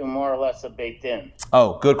person or to more or less a Beit Din?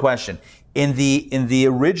 Oh, good question. In the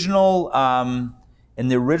original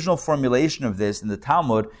formulation of this in the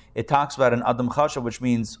Talmud, it talks about an Adam Chashav, which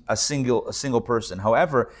means a single person.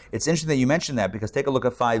 However, it's interesting that you mentioned that, because take a look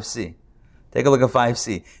at 5C. Take a look at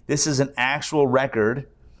 5C. This is an actual record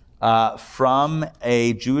from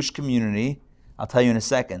a Jewish community. I'll tell you in a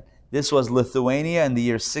second. This was Lithuania in the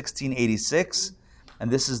year 1686,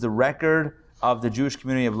 and this is the record of the Jewish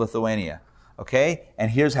community of Lithuania. Okay?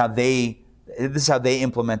 And this is how they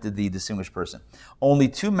implemented the distinguished person. Only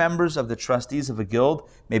 2 members of the trustees of a guild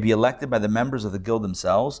may be elected by the members of the guild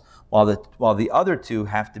themselves, while the other 2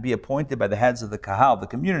 have to be appointed by the heads of the kahal, the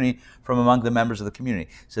community, from among the members of the community.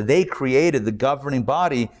 So they created the governing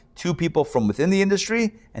body, 2 people from within the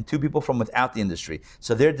industry and 2 people from without the industry.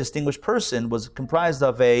 So their distinguished person was comprised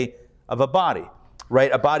of a body,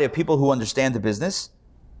 right? A body of people who understand the business.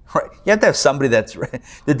 Right. You have to have somebody that's right.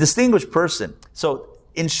 The distinguished person. So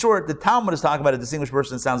in short, the Talmud is talking about a distinguished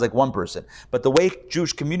person. It sounds like one person. But the way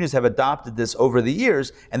Jewish communities have adopted this over the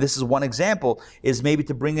years, and this is one example, is maybe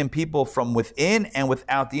to bring in people from within and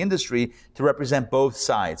without the industry to represent both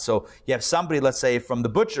sides. So you have somebody, let's say, from the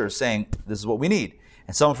butcher saying, this is what we need.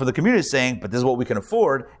 And someone from the community saying, but this is what we can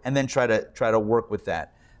afford, and then try to work with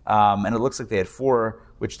that. And it looks like they had 4,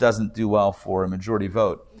 which doesn't do well for a majority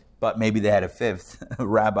vote. But maybe they had a 5th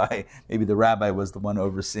rabbi. Maybe the rabbi was the one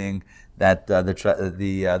overseeing that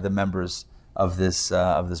the members of this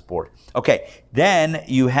board. Okay, then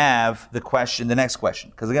you have the next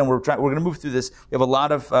question, because again we're going to move through this. We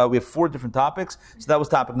have we have 4 different topics. So that was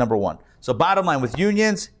topic number 1. So bottom line, with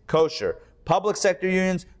unions, kosher. Public sector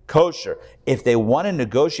unions, kosher. If they want to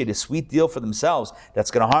negotiate a sweet deal for themselves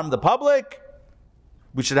that's going to harm the public,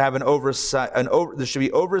 we should have an oversight. There should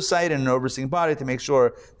be oversight and an overseeing body to make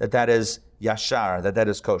sure that is yashar, that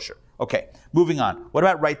is kosher. Okay, moving on. What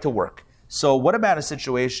about right to work? So what about a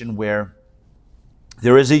situation where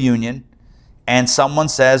there is a union and someone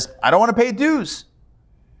says, I don't want to pay dues.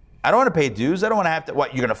 I don't want to pay dues. I don't want to have to,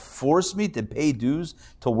 what, you're going to force me to pay dues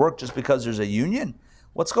to work just because there's a union?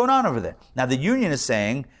 What's going on over there? Now the union is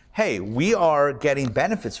saying, hey, we are getting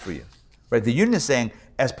benefits for you. Right? The union is saying,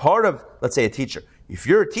 as part of, let's say, a teacher, if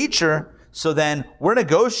you're a teacher, so then we're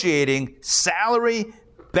negotiating salary,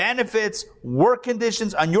 benefits, work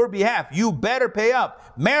conditions on your behalf. You better pay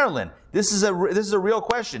up. Maryland, this is a real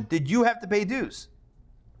question. Did you have to pay dues?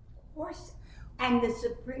 Of course. And the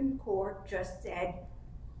Supreme Court just said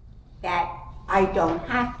that I don't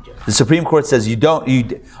have to. The Supreme Court says you don't.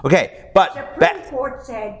 Okay, but Supreme Court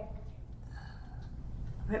said,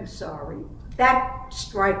 I'm sorry, that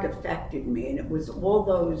strike affected me, and it was all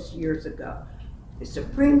those years ago. The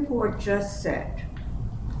Supreme Court just said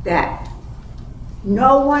that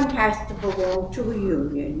no one has to belong to a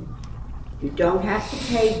union. You don't have to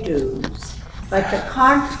pay dues, but the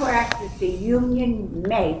contract that the union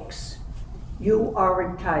makes, you are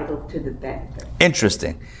entitled to the benefit.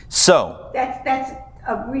 Interesting. So that's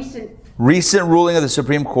a recent ruling of the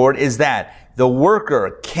Supreme Court is that the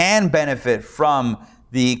worker can benefit from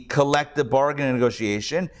the collective bargaining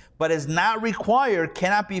negotiation, but is not required,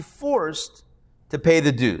 cannot be forced to pay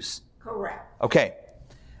the dues. Correct.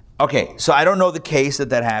 Okay, so I don't know the case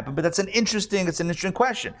that happened, but it's an interesting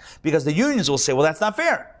question, because the unions will say, well, that's not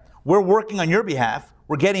fair. We're working on your behalf.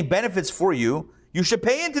 We're getting benefits for you. You should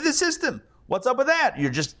pay into the system. What's up with that?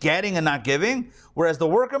 You're just getting and not giving. Whereas the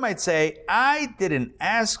worker might say, I didn't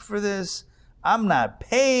ask for this. I'm not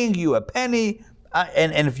paying you a penny.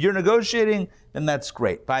 And if you're negotiating, then that's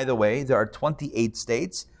great. By the way, there are 28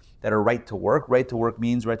 states that are right to work. Right to work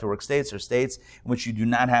means right to work states are states in which you do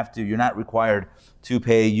not have to, you're not required to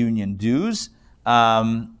pay union dues.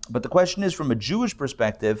 But the question is, from a Jewish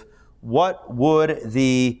perspective, what would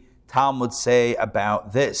the Talmud say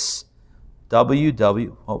about this? What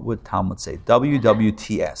would Talmud say?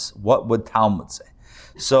 WWTS. What would Talmud say?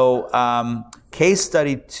 So, case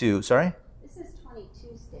study 2, sorry? This is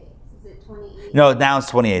 22 states. Is it 28? No, now it's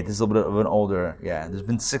 28. This is a little bit of an older, there's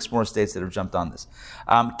been 6 more states that have jumped on this.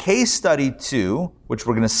 Case study 2, which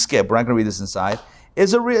we're going to skip, we're not going to read this inside,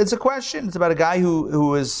 it's a question. It's about a guy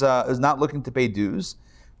who is not looking to pay dues,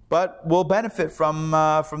 but will benefit from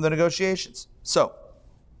the negotiations. So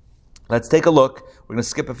let's take a look. We're going to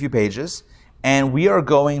skip a few pages, and we are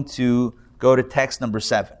going to go to text number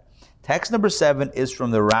 7. Text number 7 is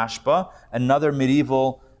from the Rashba, another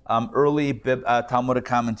medieval early Talmudic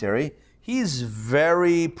commentary. He's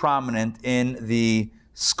very prominent in the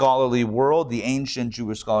scholarly world, the ancient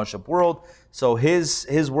Jewish scholarship world. So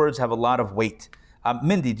his words have a lot of weight.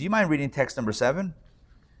 Mindy, do you mind reading text number 7?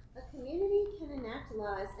 A community can enact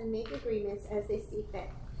laws and make agreements as they see fit.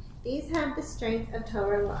 These have the strength of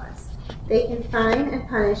Torah laws. They can fine and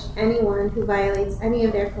punish anyone who violates any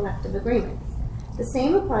of their collective agreements. The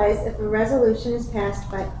same applies if a resolution is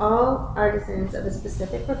passed by all artisans of a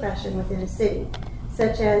specific profession within a city,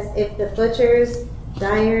 such as if the butchers,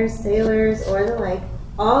 dyers, sailors, or the like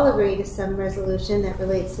all agree to some resolution that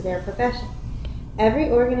relates to their profession.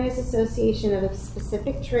 Every organized association of a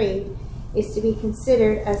specific trade is to be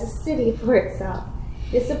considered as a city for itself.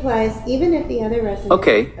 This applies even if the other residents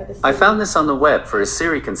Okay, of the city... I found this on the web for a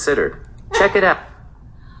Siri considered. Check it out.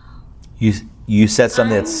 You said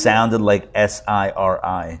something that sounded like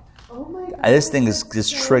SIRI. Oh my God. This thing is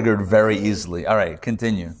just triggered very easily. All right,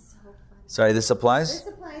 continue. Sorry, this applies?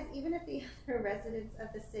 This applies even if the other residents of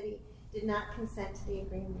the city did not consent to the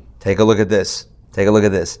agreement. Take a look at this. Take a look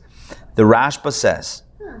at this. The Rashba says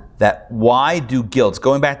that why do guilds,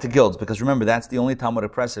 going back to guilds, because remember, that's the only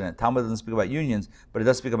Talmudic precedent. Talmud doesn't speak about unions, but it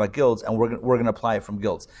does speak about guilds, and we're going to apply it from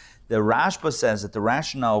guilds. The Rashba says that the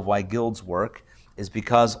rationale of why guilds work is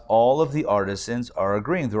because all of the artisans are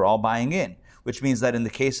agreeing. They're all buying in, which means that in the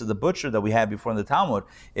case of the butcher that we had before in the Talmud,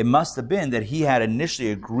 it must have been that he had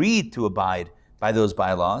initially agreed to abide by those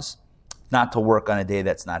bylaws, not to work on a day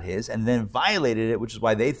that's not his, and then violated it, which is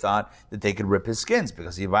why they thought that they could rip his skins,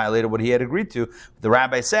 because he violated what he had agreed to. The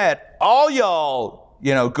rabbi said, all y'all,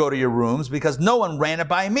 go to your rooms, because no one ran it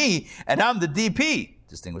by me, and I'm the DP,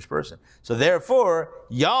 distinguished person. So therefore,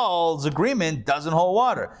 y'all's agreement doesn't hold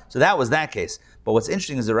water. So that was that case. But what's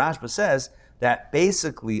interesting is the Rashba says that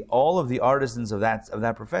basically all of the artisans of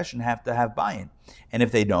that profession have to have buy-in. And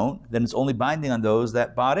if they don't, then it's only binding on those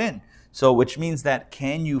that bought in. So which means that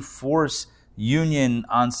can you force union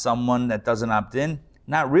on someone that doesn't opt in?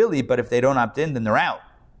 Not really, but if they don't opt in, then they're out.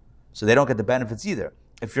 So they don't get the benefits either.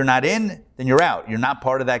 If you're not in, then you're out. You're not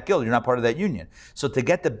part of that guild. You're not part of that union. So to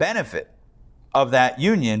get the benefit of that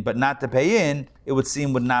union, but not to pay in, it would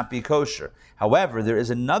seem would not be kosher. However, there is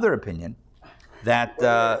another opinion that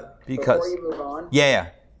because... Before you move on? Yeah.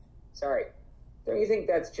 Sorry. Don't you think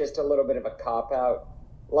that's just a little bit of a cop-out?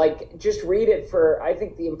 Like, just read it for, I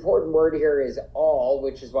think the important word here is all,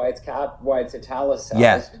 which is why it's italicized.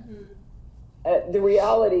 Yes. The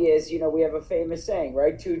reality is, we have a famous saying,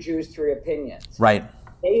 right? 2 Jews, 3 opinions. Right.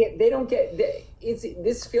 They don't get,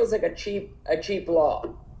 this feels like a cheap law.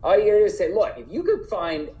 All you gotta do is say, look, if you could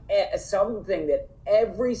find something that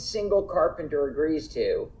every single carpenter agrees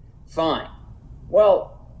to, fine.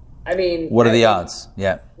 Well, I mean, what are the odds?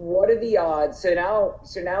 Yeah. What are the odds? So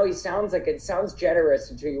now he sounds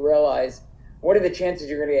generous until you realize what are the chances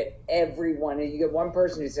you're going to get everyone? And you get one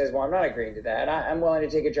person who says, "Well, I'm not agreeing to that. I'm willing to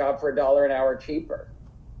take a job for $1 an hour cheaper."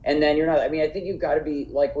 And then you're not. I mean, I think you've got to be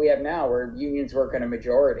like we have now, where unions work in a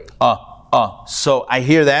majority. So I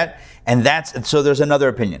hear that, and so there's another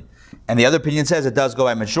opinion. And the other opinion says it does go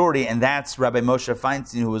by majority, and that's Rabbi Moshe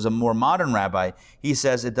Feinstein, who was a more modern rabbi. He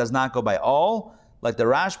says it does not go by all, like the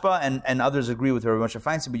Rashba, and others agree with Rabbi Moshe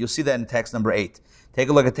Feinstein, but you'll see that in text number 8. Take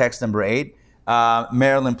a look at text number 8.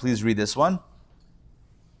 Marilyn, please read this one.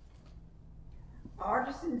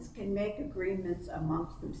 Artisans can make agreements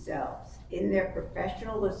amongst themselves. In their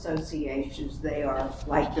professional associations, they are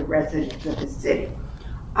like the residents of the city.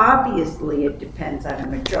 Obviously, it depends on a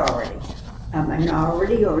majority. A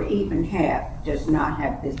minority or even half does not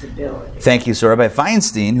have this ability. Thank you. So Rabbi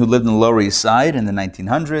Feinstein, who lived in the Lower East Side in the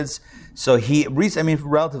 1900s,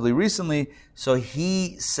 relatively recently, so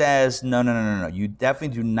he says, no. You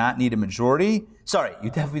definitely do not need a majority. You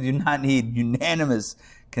definitely do not need unanimous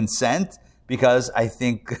consent, because I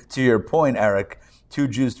think, to your point, Eric, 2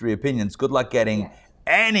 Jews, 3 opinions. Good luck getting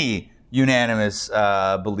any unanimous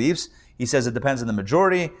beliefs. He says it depends on the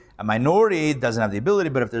majority. A minority doesn't have the ability,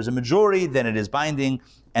 but if there's a majority, then it is binding,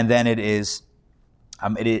 and then it's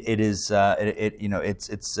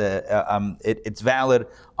valid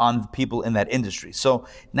on people in that industry. So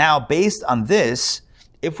now, based on this,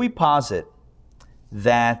 if we posit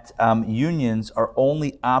that unions are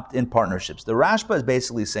only opt-in partnerships, the Rashba is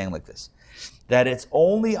basically saying like this, that it's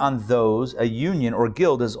only on those, a union or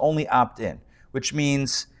guild is only opt-in, which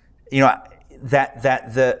means, that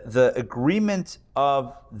the agreement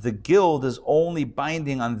of the guild is only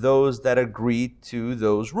binding on those that agree to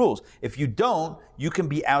those rules. If you don't, you can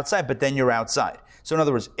be outside, but then you're outside. So in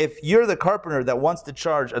other words, if you're the carpenter that wants to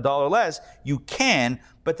charge $1 less, you can,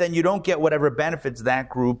 but then you don't get whatever benefits that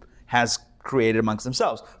group has created amongst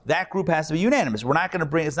themselves. That group has to be unanimous. We're not going to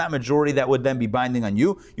bring, it's not majority that would then be binding on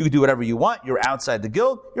you. You can do whatever you want. You're outside the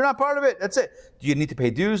guild. You're not part of it. That's it. Do you need to pay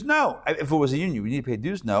dues? No. If it was a union, you need to pay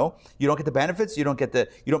dues? No. You don't get the benefits. You don't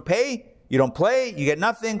pay. You don't play. You get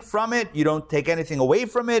nothing from it. You don't take anything away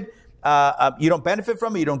from it. You don't benefit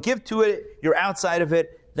from it. You don't give to it. You're outside of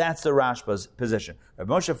it. That's the Rashba's position.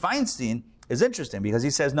 Rabbi Moshe Feinstein is interesting because he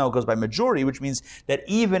says, no, it goes by majority, which means that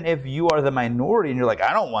even if you are the minority and you're like,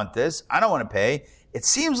 I don't want this, I don't want to pay, it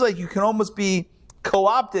seems like you can almost be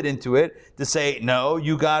co-opted into it to say, no,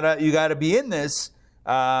 you gotta be in this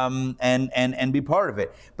and be part of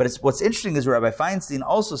it. But what's interesting is Rabbi Feinstein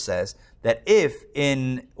also says that if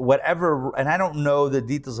in whatever, and I don't know the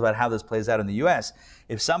details about how this plays out in the U.S.,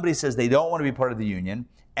 if somebody says they don't want to be part of the union,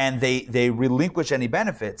 and they relinquish any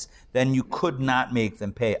benefits, then you could not make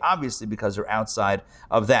them pay, obviously, because they're outside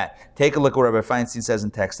of that. Take a look at what Rabbi Feinstein says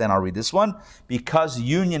in text, and I'll read this one. Because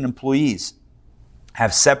union employees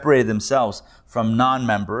have separated themselves from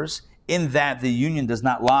non-members, in that the union does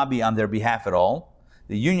not lobby on their behalf at all,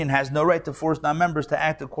 the union has no right to force non-members to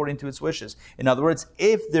act according to its wishes. In other words,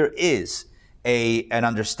 if there is an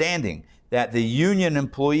understanding that the union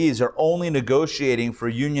employees are only negotiating for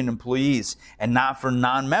union employees and not for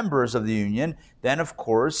non-members of the union, then of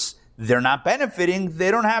course they're not benefiting, they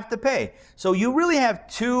don't have to pay. So you really have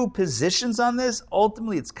two positions on this.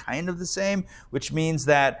 Ultimately, it's kind of the same, which means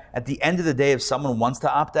that at the end of the day, if someone wants to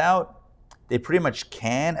opt out, they pretty much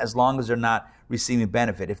can, as long as they're not receiving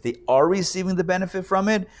benefit. If they are receiving the benefit from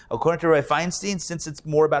it, according to Rabbi Feinstein, since it's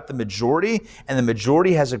more about the majority, and the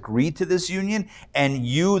majority has agreed to this union, and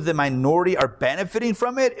you, the minority, are benefiting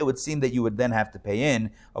from it, it would seem that you would then have to pay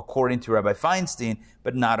in, according to Rabbi Feinstein,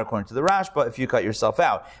 but not according to the Rashba if you cut yourself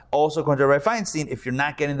out. Also, according to Rabbi Feinstein, if you're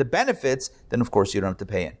not getting the benefits, then of course you don't have to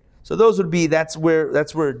pay in. So those would be, that's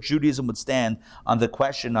where Judaism would stand on the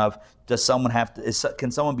question of, can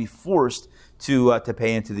someone be forced to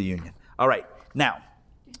pay into the union? All right. Now,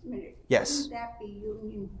 Just a minute. yes. Wouldn't that be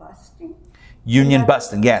union busting? Union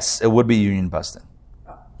busting, yes, it would be union busting.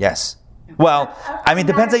 Yes. Well, I mean, it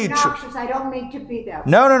depends how you. I don't mean to be that.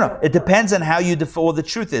 No. It depends on how you define what the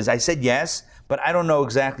truth is. I said yes, but I don't know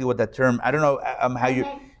exactly what that term. I don't know how you.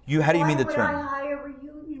 How do you mean the term? Why would I hire a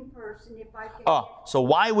union person if I can? Oh, so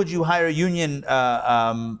why would you hire a union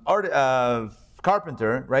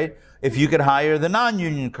carpenter, right? If you could hire the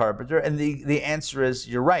non-union carpenter, and the answer is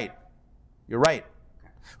you're right. You're right.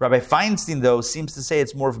 Rabbi Feinstein, though, seems to say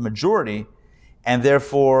it's more of a majority, and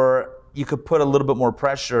therefore you could put a little bit more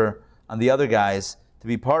pressure on the other guys to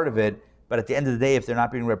be part of it, but at the end of the day, if they're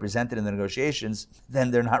not being represented in the negotiations,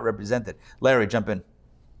 then they're not represented. Larry, jump in.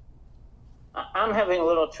 I'm having a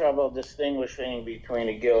little trouble distinguishing between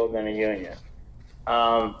a guild and a union.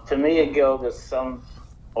 To me, a guild is some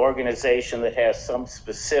organization that has some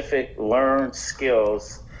specific learned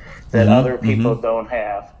skills that other people don't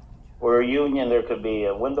have. Where a union, there could be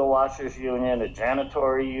a window washers union, a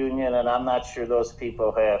janitorial union, and I'm not sure those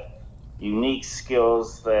people have unique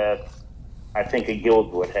skills that I think a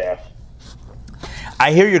guild would have.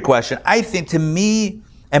 I hear your question. I think, to me,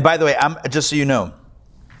 and by the way, just so you know,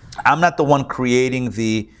 I'm not the one creating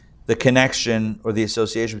the connection or the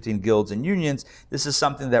association between guilds and unions. This is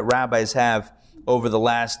something that rabbis have over the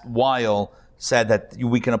last while said that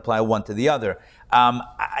we can apply one to the other.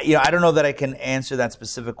 I don't know that I can answer that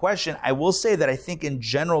specific question. I will say that I think in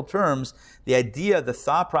general terms, the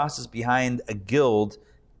thought process behind a guild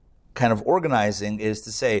kind of organizing is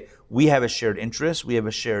to say, we have a shared interest, we have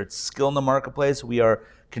a shared skill in the marketplace, we are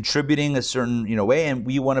contributing a certain way, and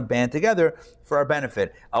we want to band together for our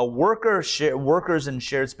benefit. Workers in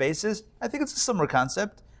shared spaces, I think it's a similar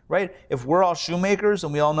concept, right? If we're all shoemakers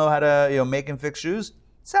and we all know how to make and fix shoes,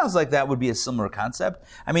 sounds like that would be a similar concept.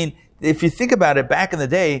 I mean, if you think about it, back in the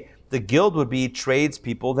day, the guild would be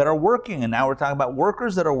tradespeople that are working, and now we're talking about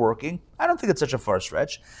workers that are working. I don't think it's such a far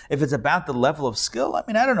stretch. If it's about the level of skill, I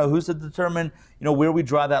mean, I don't know who's to determine, where we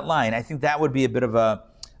draw that line. I think that would be a bit of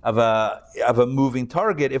a moving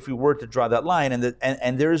target if we were to draw that line,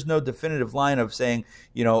 and there is no definitive line of saying,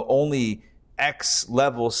 only X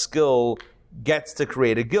level skill gets to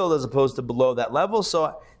create a guild as opposed to below that level.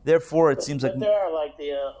 So therefore, it seems like there are like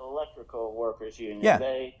the electrical workers union. Yeah.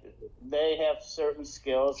 They have certain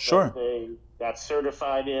skills Sure. that they got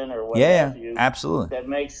certified in or what Yeah, have you. absolutely. That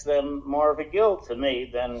makes them more of a guild to me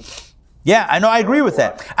than Yeah, I know, I agree with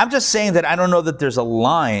that. I'm just saying that I don't know that there's a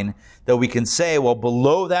line that we can say, well,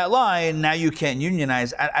 below that line, now you can't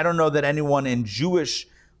unionize. I don't know that anyone in Jewish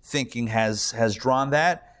thinking has drawn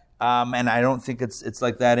that, and I don't think it's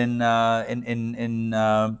like that in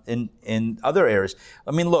other areas.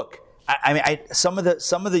 I mean, look, some of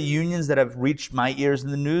the unions that have reached my ears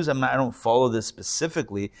in the news. I don't follow this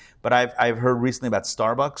specifically, but I've heard recently about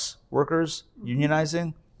Starbucks workers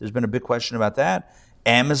unionizing. There's been a big question about that.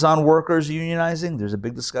 Amazon workers unionizing. There's a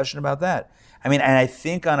big discussion about that. I mean, and I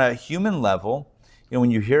think on a human level, when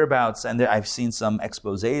you hear about, and I've seen some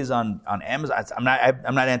exposés on Amazon. I'm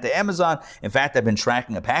not anti-Amazon. In fact, I've been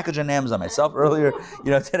tracking a package on Amazon myself earlier,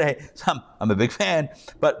 today. So I'm a big fan.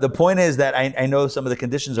 But the point is that I know some of the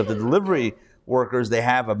conditions of the delivery workers. They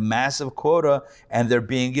have a massive quota, and they're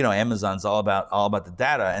being, Amazon's all about the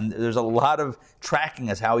data, and there's a lot of tracking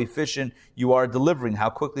as how efficient you are delivering. How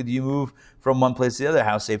quickly do you move from one place to the other?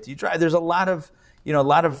 How safe do you drive? There's a lot of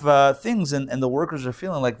things, and the workers are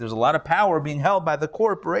feeling like there's a lot of power being held by the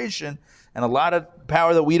corporation, and a lot of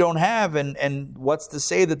power that we don't have. And what's to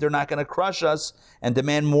say that they're not going to crush us and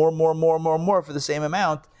demand more for the same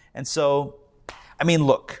amount? And so, I mean,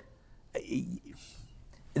 look.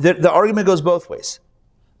 The argument goes both ways.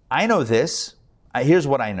 I know this. Here's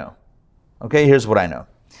what I know. Okay, here's what I know.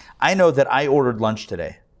 I know that I ordered lunch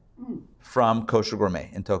today from Kosher Gourmet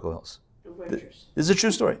in Toco Hills. This is a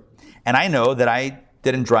true story. And I know that I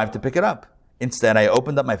didn't drive to pick it up. Instead, I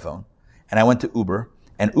opened up my phone and I went to Uber.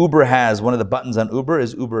 And Uber has, one of the buttons on Uber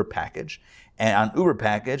is Uber package. And on Uber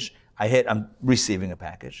package, I'm receiving a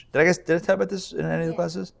package. Did I tell you about this in any of the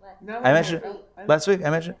classes? No, I mentioned it last week.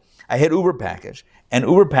 I hit Uber package, and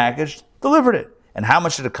Uber package delivered it. And how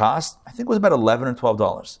much did it cost? I think it was about $11 or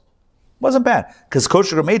 $12. Wasn't bad, because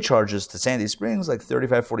Kosher Gourmet charges to Sandy Springs like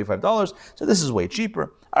 $35, $45. So this is way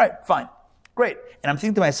cheaper. All right, fine, great. And I'm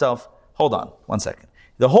thinking to myself, hold on 1 second.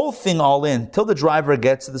 The whole thing all in, till the driver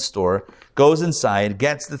gets to the store, goes inside,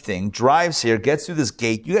 gets the thing, drives here, gets through this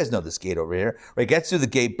gate. You guys know this gate over here, right? Gets through the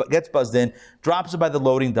gate, gets buzzed in, drops it by the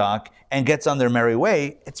loading dock, and gets on their merry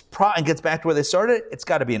way. And gets back to where they started. It's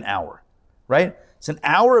got to be an hour, right? It's an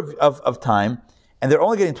hour of time, and they're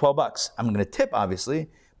only getting $12. I'm going to tip, obviously,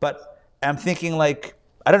 but I'm thinking like,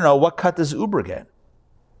 I don't know, what cut does Uber get?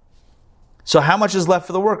 So how much is left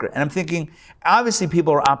for the worker? And I'm thinking, obviously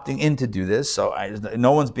people are opting in to do this, so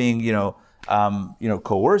no one's being,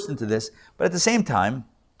 coerced into this. But at the same time,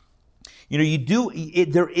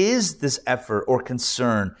 there is this effort or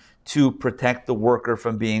concern to protect the worker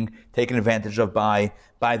from being taken advantage of by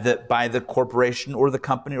the corporation or the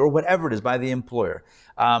company or whatever it is, by the employer.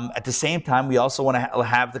 At the same time, we also want to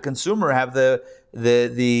have the consumer, have the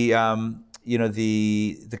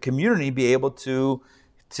community be able to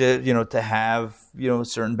have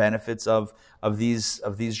certain benefits of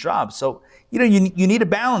these jobs. So you need to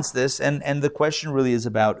balance this, and the question really is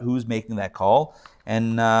about who's making that call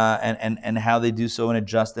and how they do so in a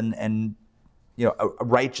just and a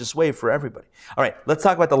righteous way for everybody. All right, let's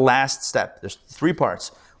talk about the last step. There's 3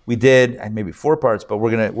 parts. We did maybe 4 parts, but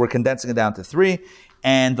we're condensing it down to 3.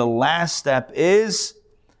 And the last step is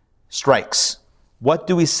strikes. What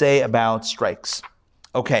do we say about strikes?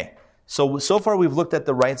 Okay. So far we've looked at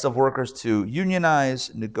the rights of workers to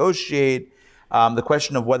unionize, negotiate, the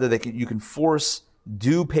question of whether you can force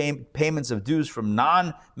payments of dues from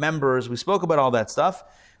non-members. We spoke about all that stuff.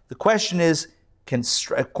 The question is,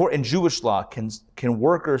 in Jewish law, can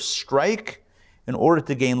workers strike in order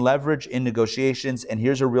to gain leverage in negotiations? And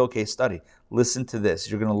here's a real case study. Listen to this.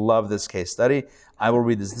 You're going to love this case study. I will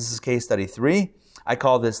read this. This is case study 3. I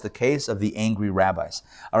call this the case of the angry rabbis.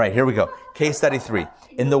 All right, here we go. Case study 3.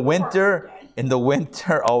 In the winter,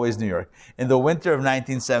 always New York. In the winter of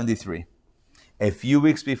 1973, a few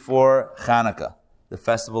weeks before Hanukkah, the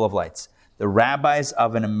Festival of Lights, the rabbis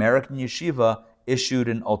of an American yeshiva issued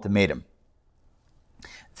an ultimatum.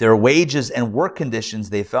 Their wages and work conditions,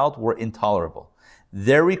 they felt, were intolerable.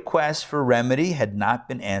 Their request for remedy had not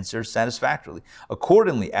been answered satisfactorily.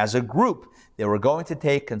 Accordingly, as a group, they were going to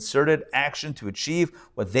take concerted action to achieve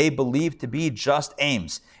what they believed to be just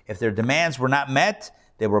aims. If their demands were not met,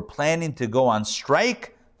 they were planning to go on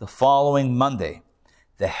strike the following Monday.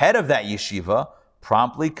 The head of that yeshiva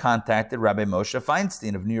promptly contacted Rabbi Moshe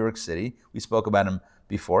Feinstein of New York City, we spoke about him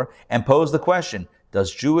before, and posed the question,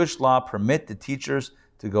 does Jewish law permit the teachers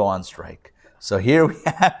to go on strike? So here we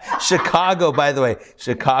have Chicago, by the way.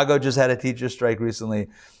 Chicago just had a teacher strike recently.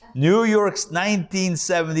 New York's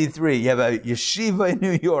 1973. You have a yeshiva in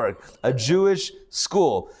New York, a Jewish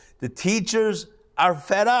school. The teachers are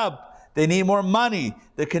fed up. They need more money.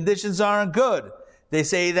 The conditions aren't good. They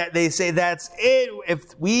say that's it.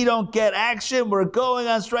 If we don't get action, we're going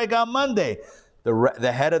on strike on Monday.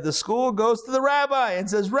 The head of the school goes to the rabbi and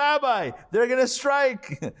says, Rabbi, they're going to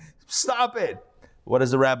strike. Stop it. What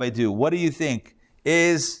does the rabbi do? What do you think?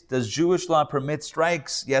 Does Jewish law permit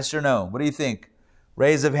strikes? Yes or no? What do you think?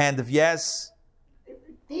 Raise of hand if yes.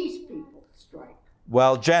 These people strike.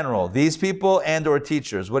 Well, general. These people and or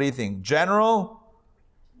teachers. What do you think? General?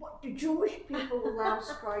 What, do Jewish people allow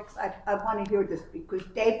strikes? I want to hear this because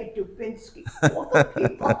David Dubinsky, all the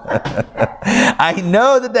people. I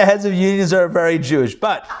know that the heads of unions are very Jewish,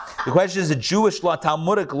 but the question is a Jewish law,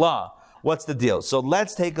 Talmudic law. What's the deal? So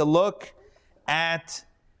let's take a look at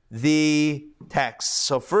the text.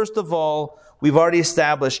 So first of all, we've already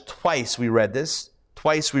established twice we read this,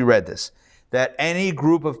 that any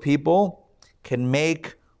group of people can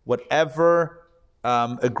make whatever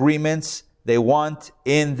agreements they want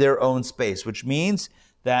in their own space, which means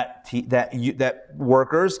that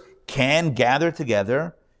workers can gather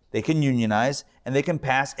together, they can unionize, and they can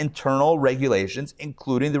pass internal regulations,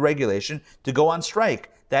 including the regulation to go on strike.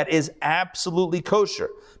 That is absolutely kosher.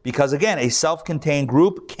 Because again, a self-contained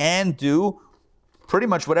group can do pretty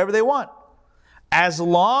much whatever they want. As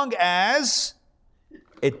long as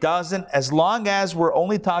we're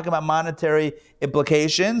only talking about monetary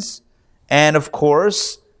implications, and of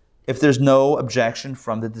course, if there's no objection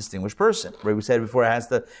from the distinguished person. Right? We said before, it has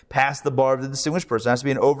to pass the bar of the distinguished person. It has to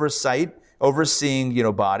be an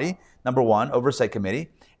overseeing, body. Number one, oversight committee.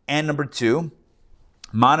 And number two,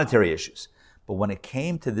 monetary issues. But when it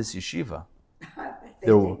came to this yeshiva,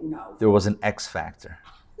 there was an X factor.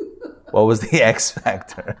 What was the X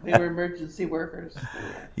factor? They were emergency workers.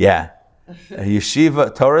 Yeah. A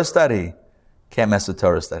yeshiva, Torah study. Can't mess with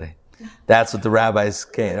Torah study. That's what the rabbis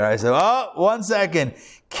came. All right, so, 1 second.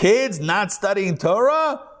 Kids not studying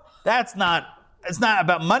Torah? It's not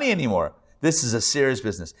about money anymore. This is a serious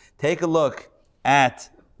business. Take a look at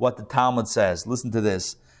what the Talmud says. Listen to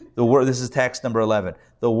this. This is text number 11.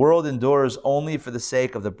 The world endures only for the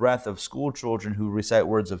sake of the breath of school children who recite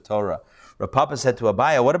words of Torah. Rav Papa said to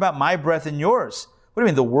Abaya, what about my breath and yours? What do you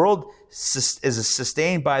mean? The world is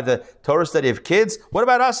sustained by the Torah study of kids? What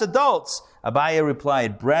about us adults? Abaya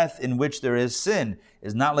replied, breath in which there is sin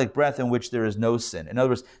is not like breath in which there is no sin. In other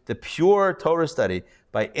words, the pure Torah study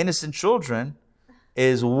by innocent children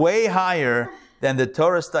is way higher than the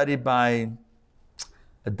Torah studied by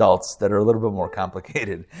adults that are a little bit more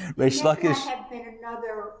complicated. Reish Lakish had been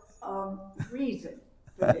another reason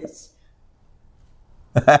for this.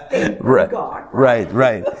 Right. God.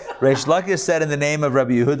 Reish Lakish said in the name of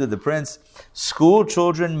Rabbi Yehuda the Prince, school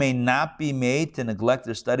children may not be made to neglect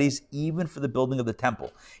their studies even for the building of the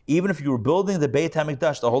temple. Even if you were building the Beit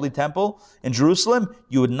HaMikdash, the Holy Temple in Jerusalem,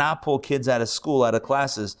 you would not pull kids out of school, out of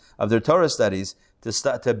classes of their Torah studies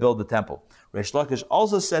to build the temple. Reish Lakish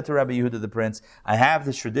also said to Rabbi Yehuda the Prince, I have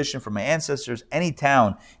this tradition from my ancestors, any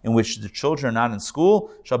town in which the children are not in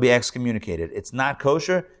school shall be excommunicated. It's not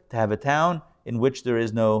kosher to have a town in which there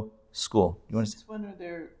is no school. Since when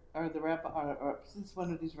are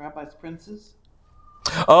these rabbis princes?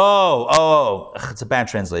 It's a bad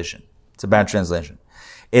translation.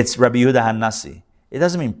 It's Rabbi Yehuda HaNasi. It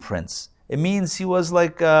doesn't mean prince. It means he was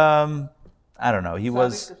like, I don't know. He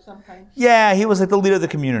was, of some kind? Yeah, he was like the leader of the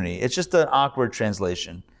community. It's just an awkward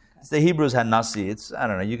translation. It's the Hebrews had Nasi. I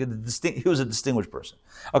don't know. He was a distinguished person.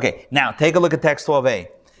 Okay, now take a look at text 12a.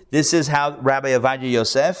 This is how Rabbi Avadia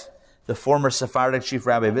Yosef, the former Sephardic chief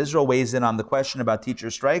rabbi of Israel, weighs in on the question about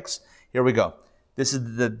teacher strikes. Here we go. This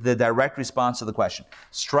is the direct response to the question.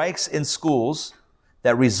 Strikes in schools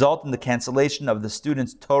that result in the cancellation of the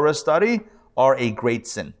student's Torah study are a great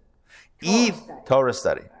sin. Torah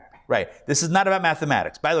study. Right. This is not about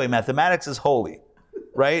mathematics. By the way, mathematics is holy.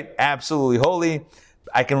 Right? Absolutely holy.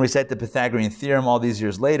 I can recite the Pythagorean theorem all these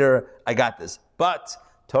years later. I got this. But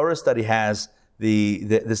Torah study has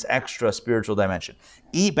this extra spiritual dimension.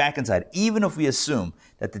 Back inside, even if we assume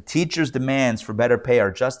that the teacher's demands for better pay are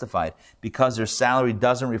justified because their salary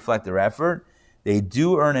doesn't reflect their effort, they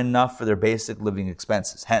do earn enough for their basic living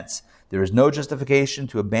expenses. Hence, there is no justification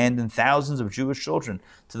to abandon thousands of Jewish children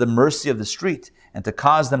to the mercy of the street and to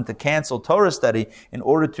cause them to cancel Torah study in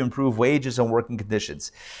order to improve wages and working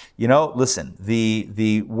conditions. Listen,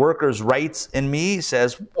 the workers' rights in me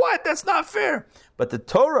says, what? That's not fair. But the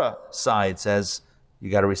Torah side says,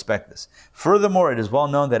 you got to respect this. Furthermore, it is well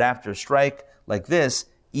known that after a strike like this,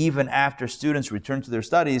 even after students return to their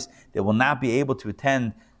studies, they will not be able to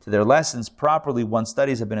attend to their lessons properly once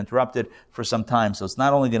studies have been interrupted for some time. So it's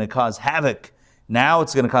not only going to cause havoc, now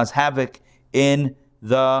it's going to cause havoc in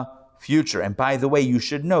the future. And by the way, you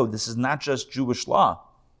should know, this is not just Jewish law.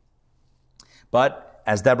 But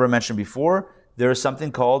as Deborah mentioned before, there is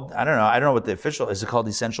something called, I don't know what the official, is it called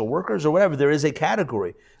essential workers or whatever? There is a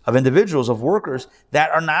category of individuals, of workers, that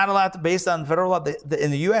are not allowed to, based on federal law in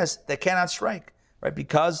the U.S., that cannot strike, right?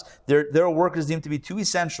 Because their work is deemed to be too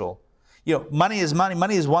essential. Money is money.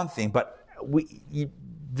 Money is one thing, but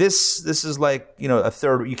this is like, a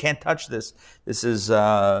third. You can't touch this. This is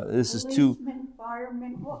too.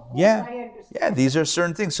 Firemen, Yeah, these are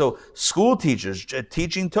certain things. So school teachers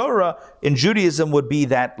teaching Torah in Judaism would be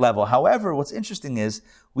that level. However, what's interesting is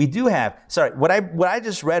we do have, what I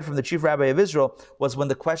just read from the chief rabbi of Israel was when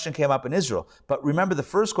the question came up in Israel. But remember, the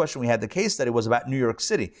first question we had, the case study, was about New York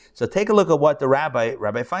City. So take a look at what the Rabbi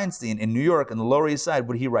Feinstein in New York, on the Lower East Side,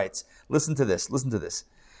 what he writes. Listen to this.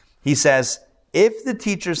 He says, if the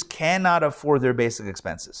teachers cannot afford their basic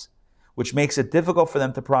expenses, which makes it difficult for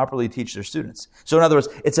them to properly teach their students. So in other words,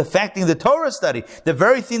 it's affecting the Torah study. The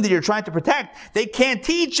very thing that you're trying to protect, they can't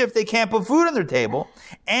teach if they can't put food on their table.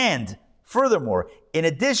 And furthermore, in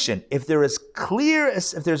addition, if there's a clear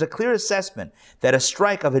assessment that a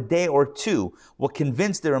strike of a day or two will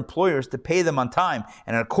convince their employers to pay them on time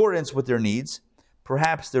and in accordance with their needs,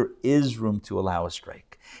 perhaps there is room to allow a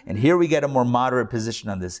strike. And here we get a more moderate position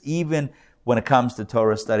on this, even when it comes to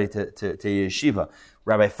Torah study to yeshiva.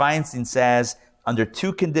 Rabbi Feinstein says, under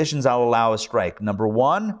two conditions I'll allow a strike. Number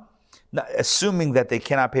one, assuming that they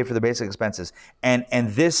cannot pay for the basic expenses, and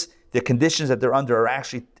the conditions that they're under are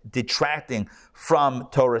actually detracting from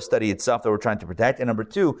Torah study itself that we're trying to protect. And number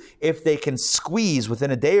two, if they can squeeze within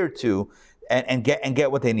a day or two and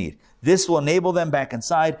get what they need. This will enable them back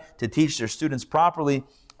inside to teach their students properly,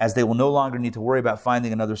 as they will no longer need to worry about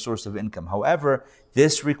finding another source of income. However,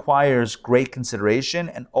 this requires great consideration,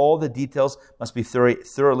 and all the details must be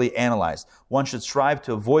thoroughly analyzed. One should strive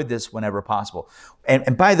to avoid this whenever possible.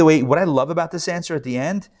 And by the way, what I love about this answer at the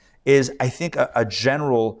end is, I think, a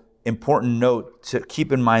general important note to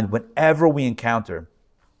keep in mind whenever we encounter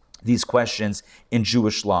these questions in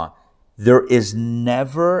Jewish law. There is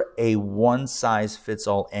never a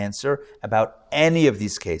one-size-fits-all answer about any of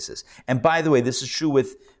these cases. And by the way, this is true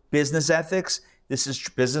with business ethics. This is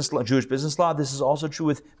Jewish business law. This is also true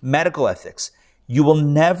with medical ethics. You will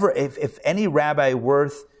never, if any rabbi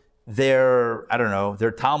worth their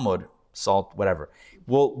Talmud, salt, whatever,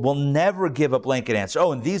 will never give a blanket answer.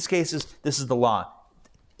 Oh, in these cases, this is the law.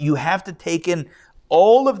 You have to take in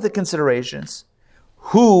all of the considerations.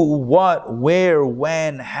 Who, what, where,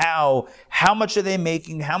 when, how much are they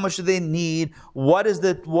making, how much do they need, what is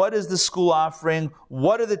the school offering,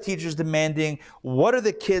 what are the teachers demanding, what are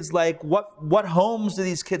the kids like, what homes do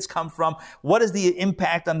these kids come from, what is the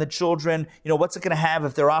impact on the children, what's it going to have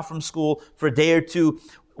if they're off from school for a day or two.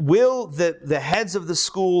 Will the heads of the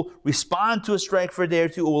school respond to a strike for a day or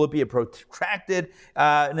two, or will it be a protracted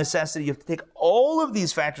necessity? You have to take all of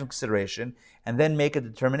these factors into consideration and then make a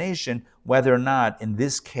determination whether or not, in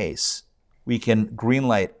this case, we can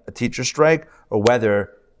greenlight a teacher strike or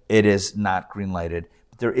whether it is not greenlighted.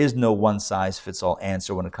 But there is no one-size-fits-all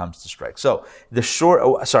answer when it comes to strikes. So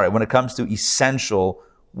when it comes to essential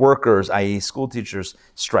workers, i.e. school teachers,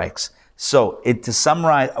 strikes. So to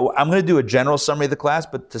summarize, I'm going to do a general summary of the class,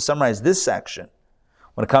 but to summarize this section,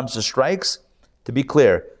 when it comes to strikes, to be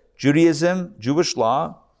clear, Judaism, Jewish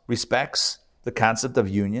law, respects the concept of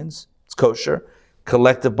unions. It's kosher.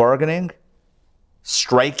 Collective bargaining,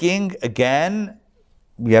 striking, again,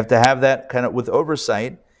 we have to have that kind of with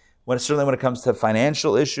oversight. Certainly when it comes to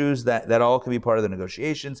financial issues, that all can be part of the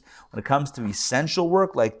negotiations. When it comes to essential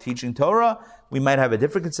work like teaching Torah, we might have a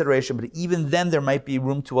different consideration, but even then there might be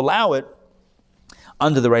room to allow it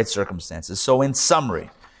under the right circumstances. So in summation,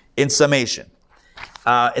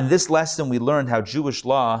 in this lesson we learned how Jewish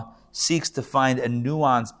law seeks to find a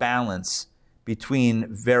nuanced balance between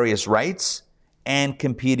various rights and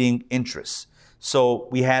competing interests. So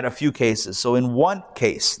we had a few cases. So in one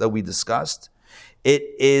case that we discussed, it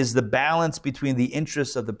is the balance between the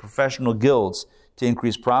interests of the professional guilds to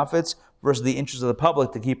increase profits versus the interests of the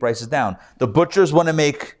public to keep prices down. The butchers want to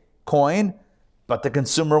make coin, but the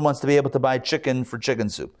consumer wants to be able to buy chicken for chicken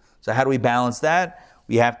soup. So how do we balance that?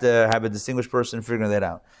 We have to have a distinguished person figuring that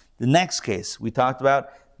out. The next case we talked about,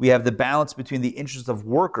 we have the balance between the interests of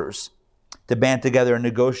workers to band together and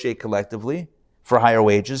negotiate collectively for higher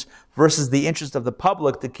wages versus the interest of the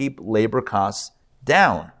public to keep labor costs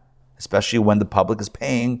down, especially when the public is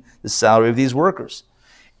paying the salary of these workers.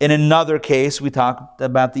 In another case, we talked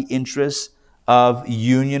about the interests of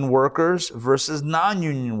union workers versus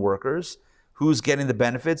non-union workers, who's getting the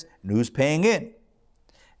benefits and who's paying in.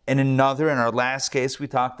 In our last case, we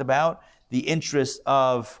talked about the interests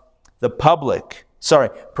of the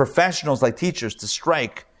professionals like teachers to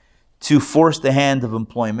strike to force the hand of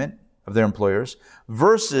employment of their employers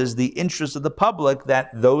versus the interest of the public that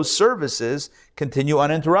those services continue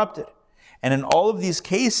uninterrupted. And in all of these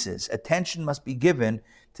cases, attention must be given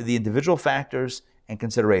to the individual factors and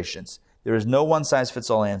considerations. There is no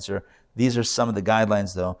one-size-fits-all answer. These are some of the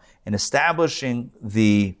guidelines, though. In establishing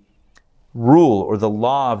the rule or the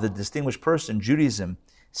law of the distinguished person, Judaism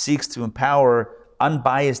seeks to empower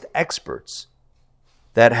unbiased experts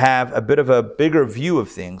that have a bit of a bigger view of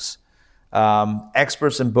things,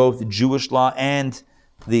 experts in both Jewish law and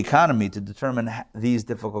the economy, to determine these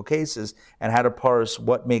difficult cases and how to parse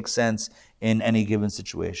what makes sense in any given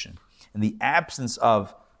situation. In the absence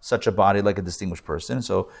of such a body like a distinguished person,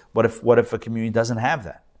 so what if a community doesn't have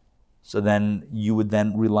that? So then you would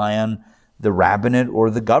then rely on the rabbinate or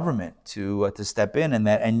the government to step in,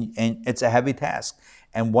 and it's a heavy task.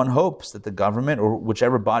 And one hopes that the government or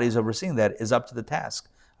whichever body is overseeing that is up to the task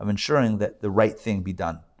of ensuring that the right thing be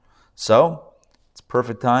done. So it's a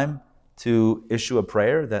perfect time to issue a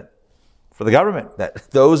prayer that for the government,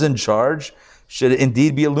 that those in charge should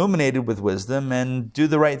indeed be illuminated with wisdom and do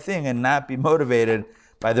the right thing and not be motivated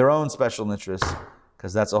by their own special interests,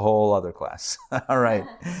 because that's a whole other class. All right.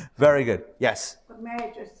 Very good. Yes? But may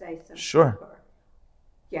I just say something? Sure.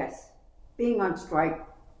 Yes. Being on strike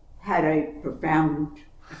had a profound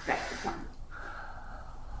effect upon me.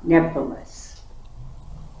 Nevertheless,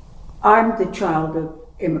 I'm the child of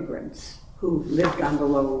immigrants who lived on the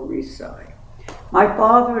Lower East Side. My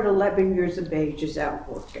father at 11 years of age is out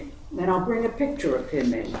working. And I'll bring a picture of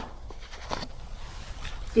him in.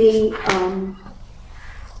 The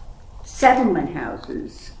settlement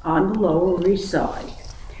houses on the Lower East Side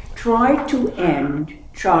tried to end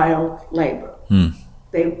child labor.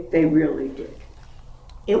 They really did.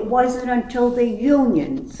 It wasn't until the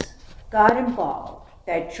unions got involved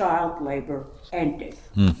that child labor ended.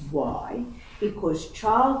 Why? Because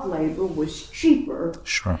child labor was cheaper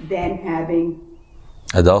than having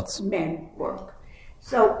adults, men work.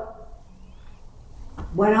 So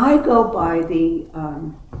when I go by the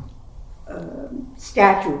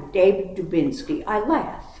statue of David Dubinsky, I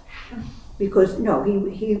laugh because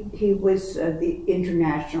he was the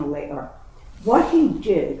international labor. What he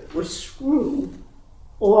did was screw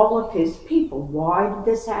all of his people. Why did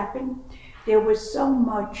this happen? There was so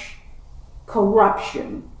much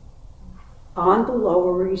corruption on the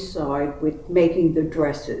Lower East Side with making the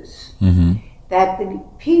dresses that the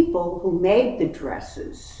people who made the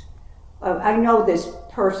dresses, I know this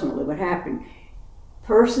personally, what happened,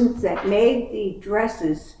 persons that made the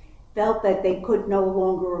dresses felt that they could no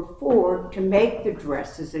longer afford to make the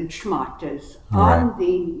dresses and schmatas on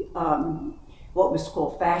the, what was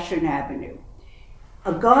called Fashion Avenue.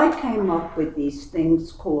 A guy came up with these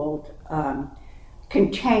things called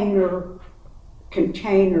container,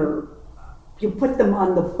 you put them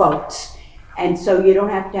on the boats, and so you don't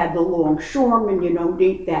have to have the longshoremen, you don't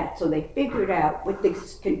need that. So they figured out with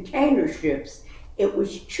these container ships, it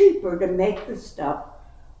was cheaper to make the stuff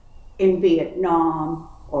in Vietnam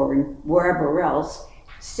or in wherever else,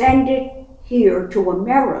 send it here to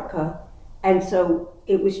America, and so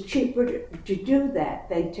it was cheaper to do that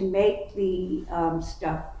than to make the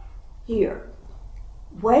stuff here.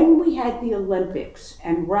 When we had the Olympics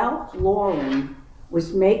and Ralph Lauren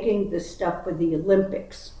was making the stuff for the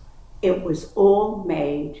Olympics, it was all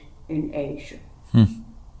made in Asia.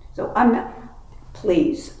 So I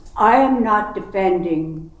am not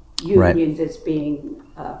defending unions as being,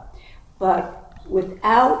 but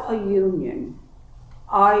without a union,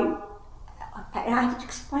 I have to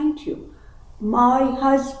explain to you, my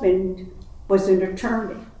husband was an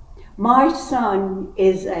attorney. My son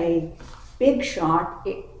is a big shot.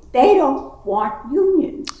 They don't want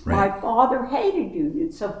unions. My father hated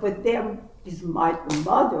unions. So for them, the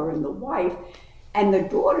mother and the wife and the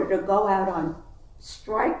daughter to go out on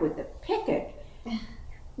strike with a picket,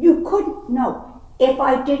 you couldn't know. If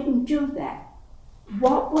I didn't do that,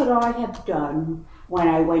 what would I have done when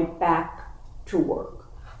I went back to work?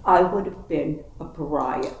 I would have been a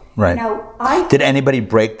pariah. Now, Did anybody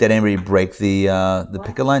break the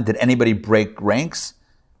picket line? Did anybody break ranks?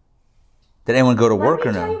 Did anyone go to work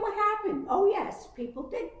or no? Let me tell you what happened. Oh yes, people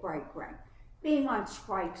did break rank. Being on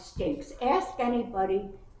strike stinks. Ask anybody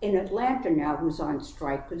in Atlanta now who's on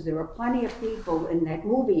strike, because there are plenty of people in that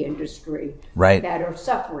movie industry that are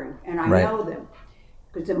suffering, and I know them,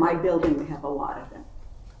 because in my building we have a lot of them.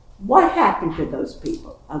 What happened to those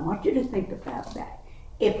people? I want you to think about that.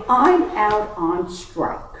 If I'm out on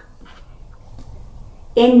strike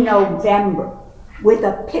in November with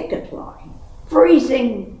a picket line,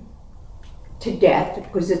 freezing to death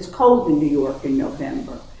because it's cold in New York in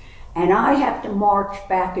November, and I have to march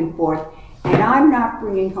back and forth, and I'm not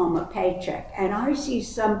bringing home a paycheck, and I see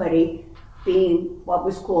somebody being what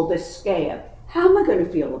was called a scab, how am I going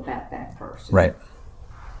to feel about that person? Right.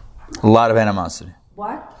 A lot of animosity.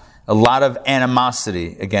 What? A lot of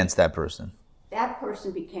animosity against that person. That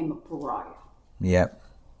person became a pariah. Yep.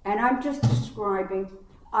 And I'm just describing,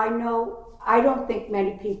 I don't think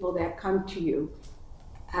many people that come to you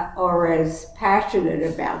are as passionate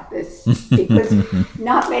about this, because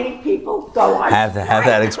not many people go on have strike.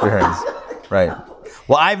 that experience. Right.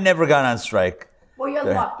 Well, I've never gone on strike. Well, you're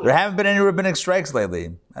lucky. There haven't been any rabbinic strikes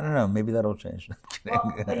lately. I don't know. Maybe that'll change.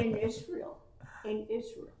 Well, but in Israel,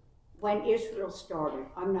 when Israel started,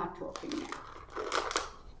 I'm not talking now.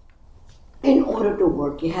 In order to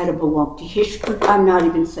work, you had to belong to I'm not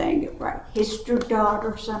even saying it right. Histadrut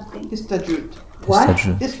or something. Histadrut. What?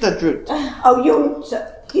 Histadrut. Oh,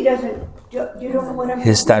 he doesn't. You don't know what I'm.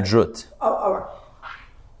 Histadrut. Oh,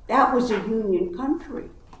 that was a union country,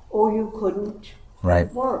 or you couldn't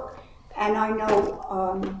work. And I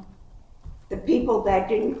know the people that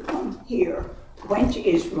didn't come here went to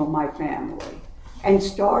Israel, my family, and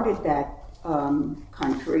started that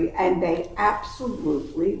country, and they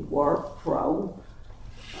absolutely were pro-union.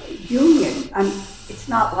 It's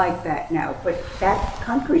not like that now, but that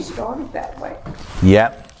country started that way.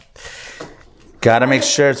 Yep. Got to make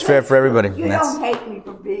sure it's fair for everybody. You don't hate me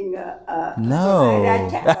for being no.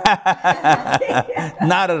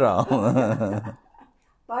 Not at all.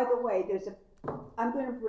 By the way, I'm going to bring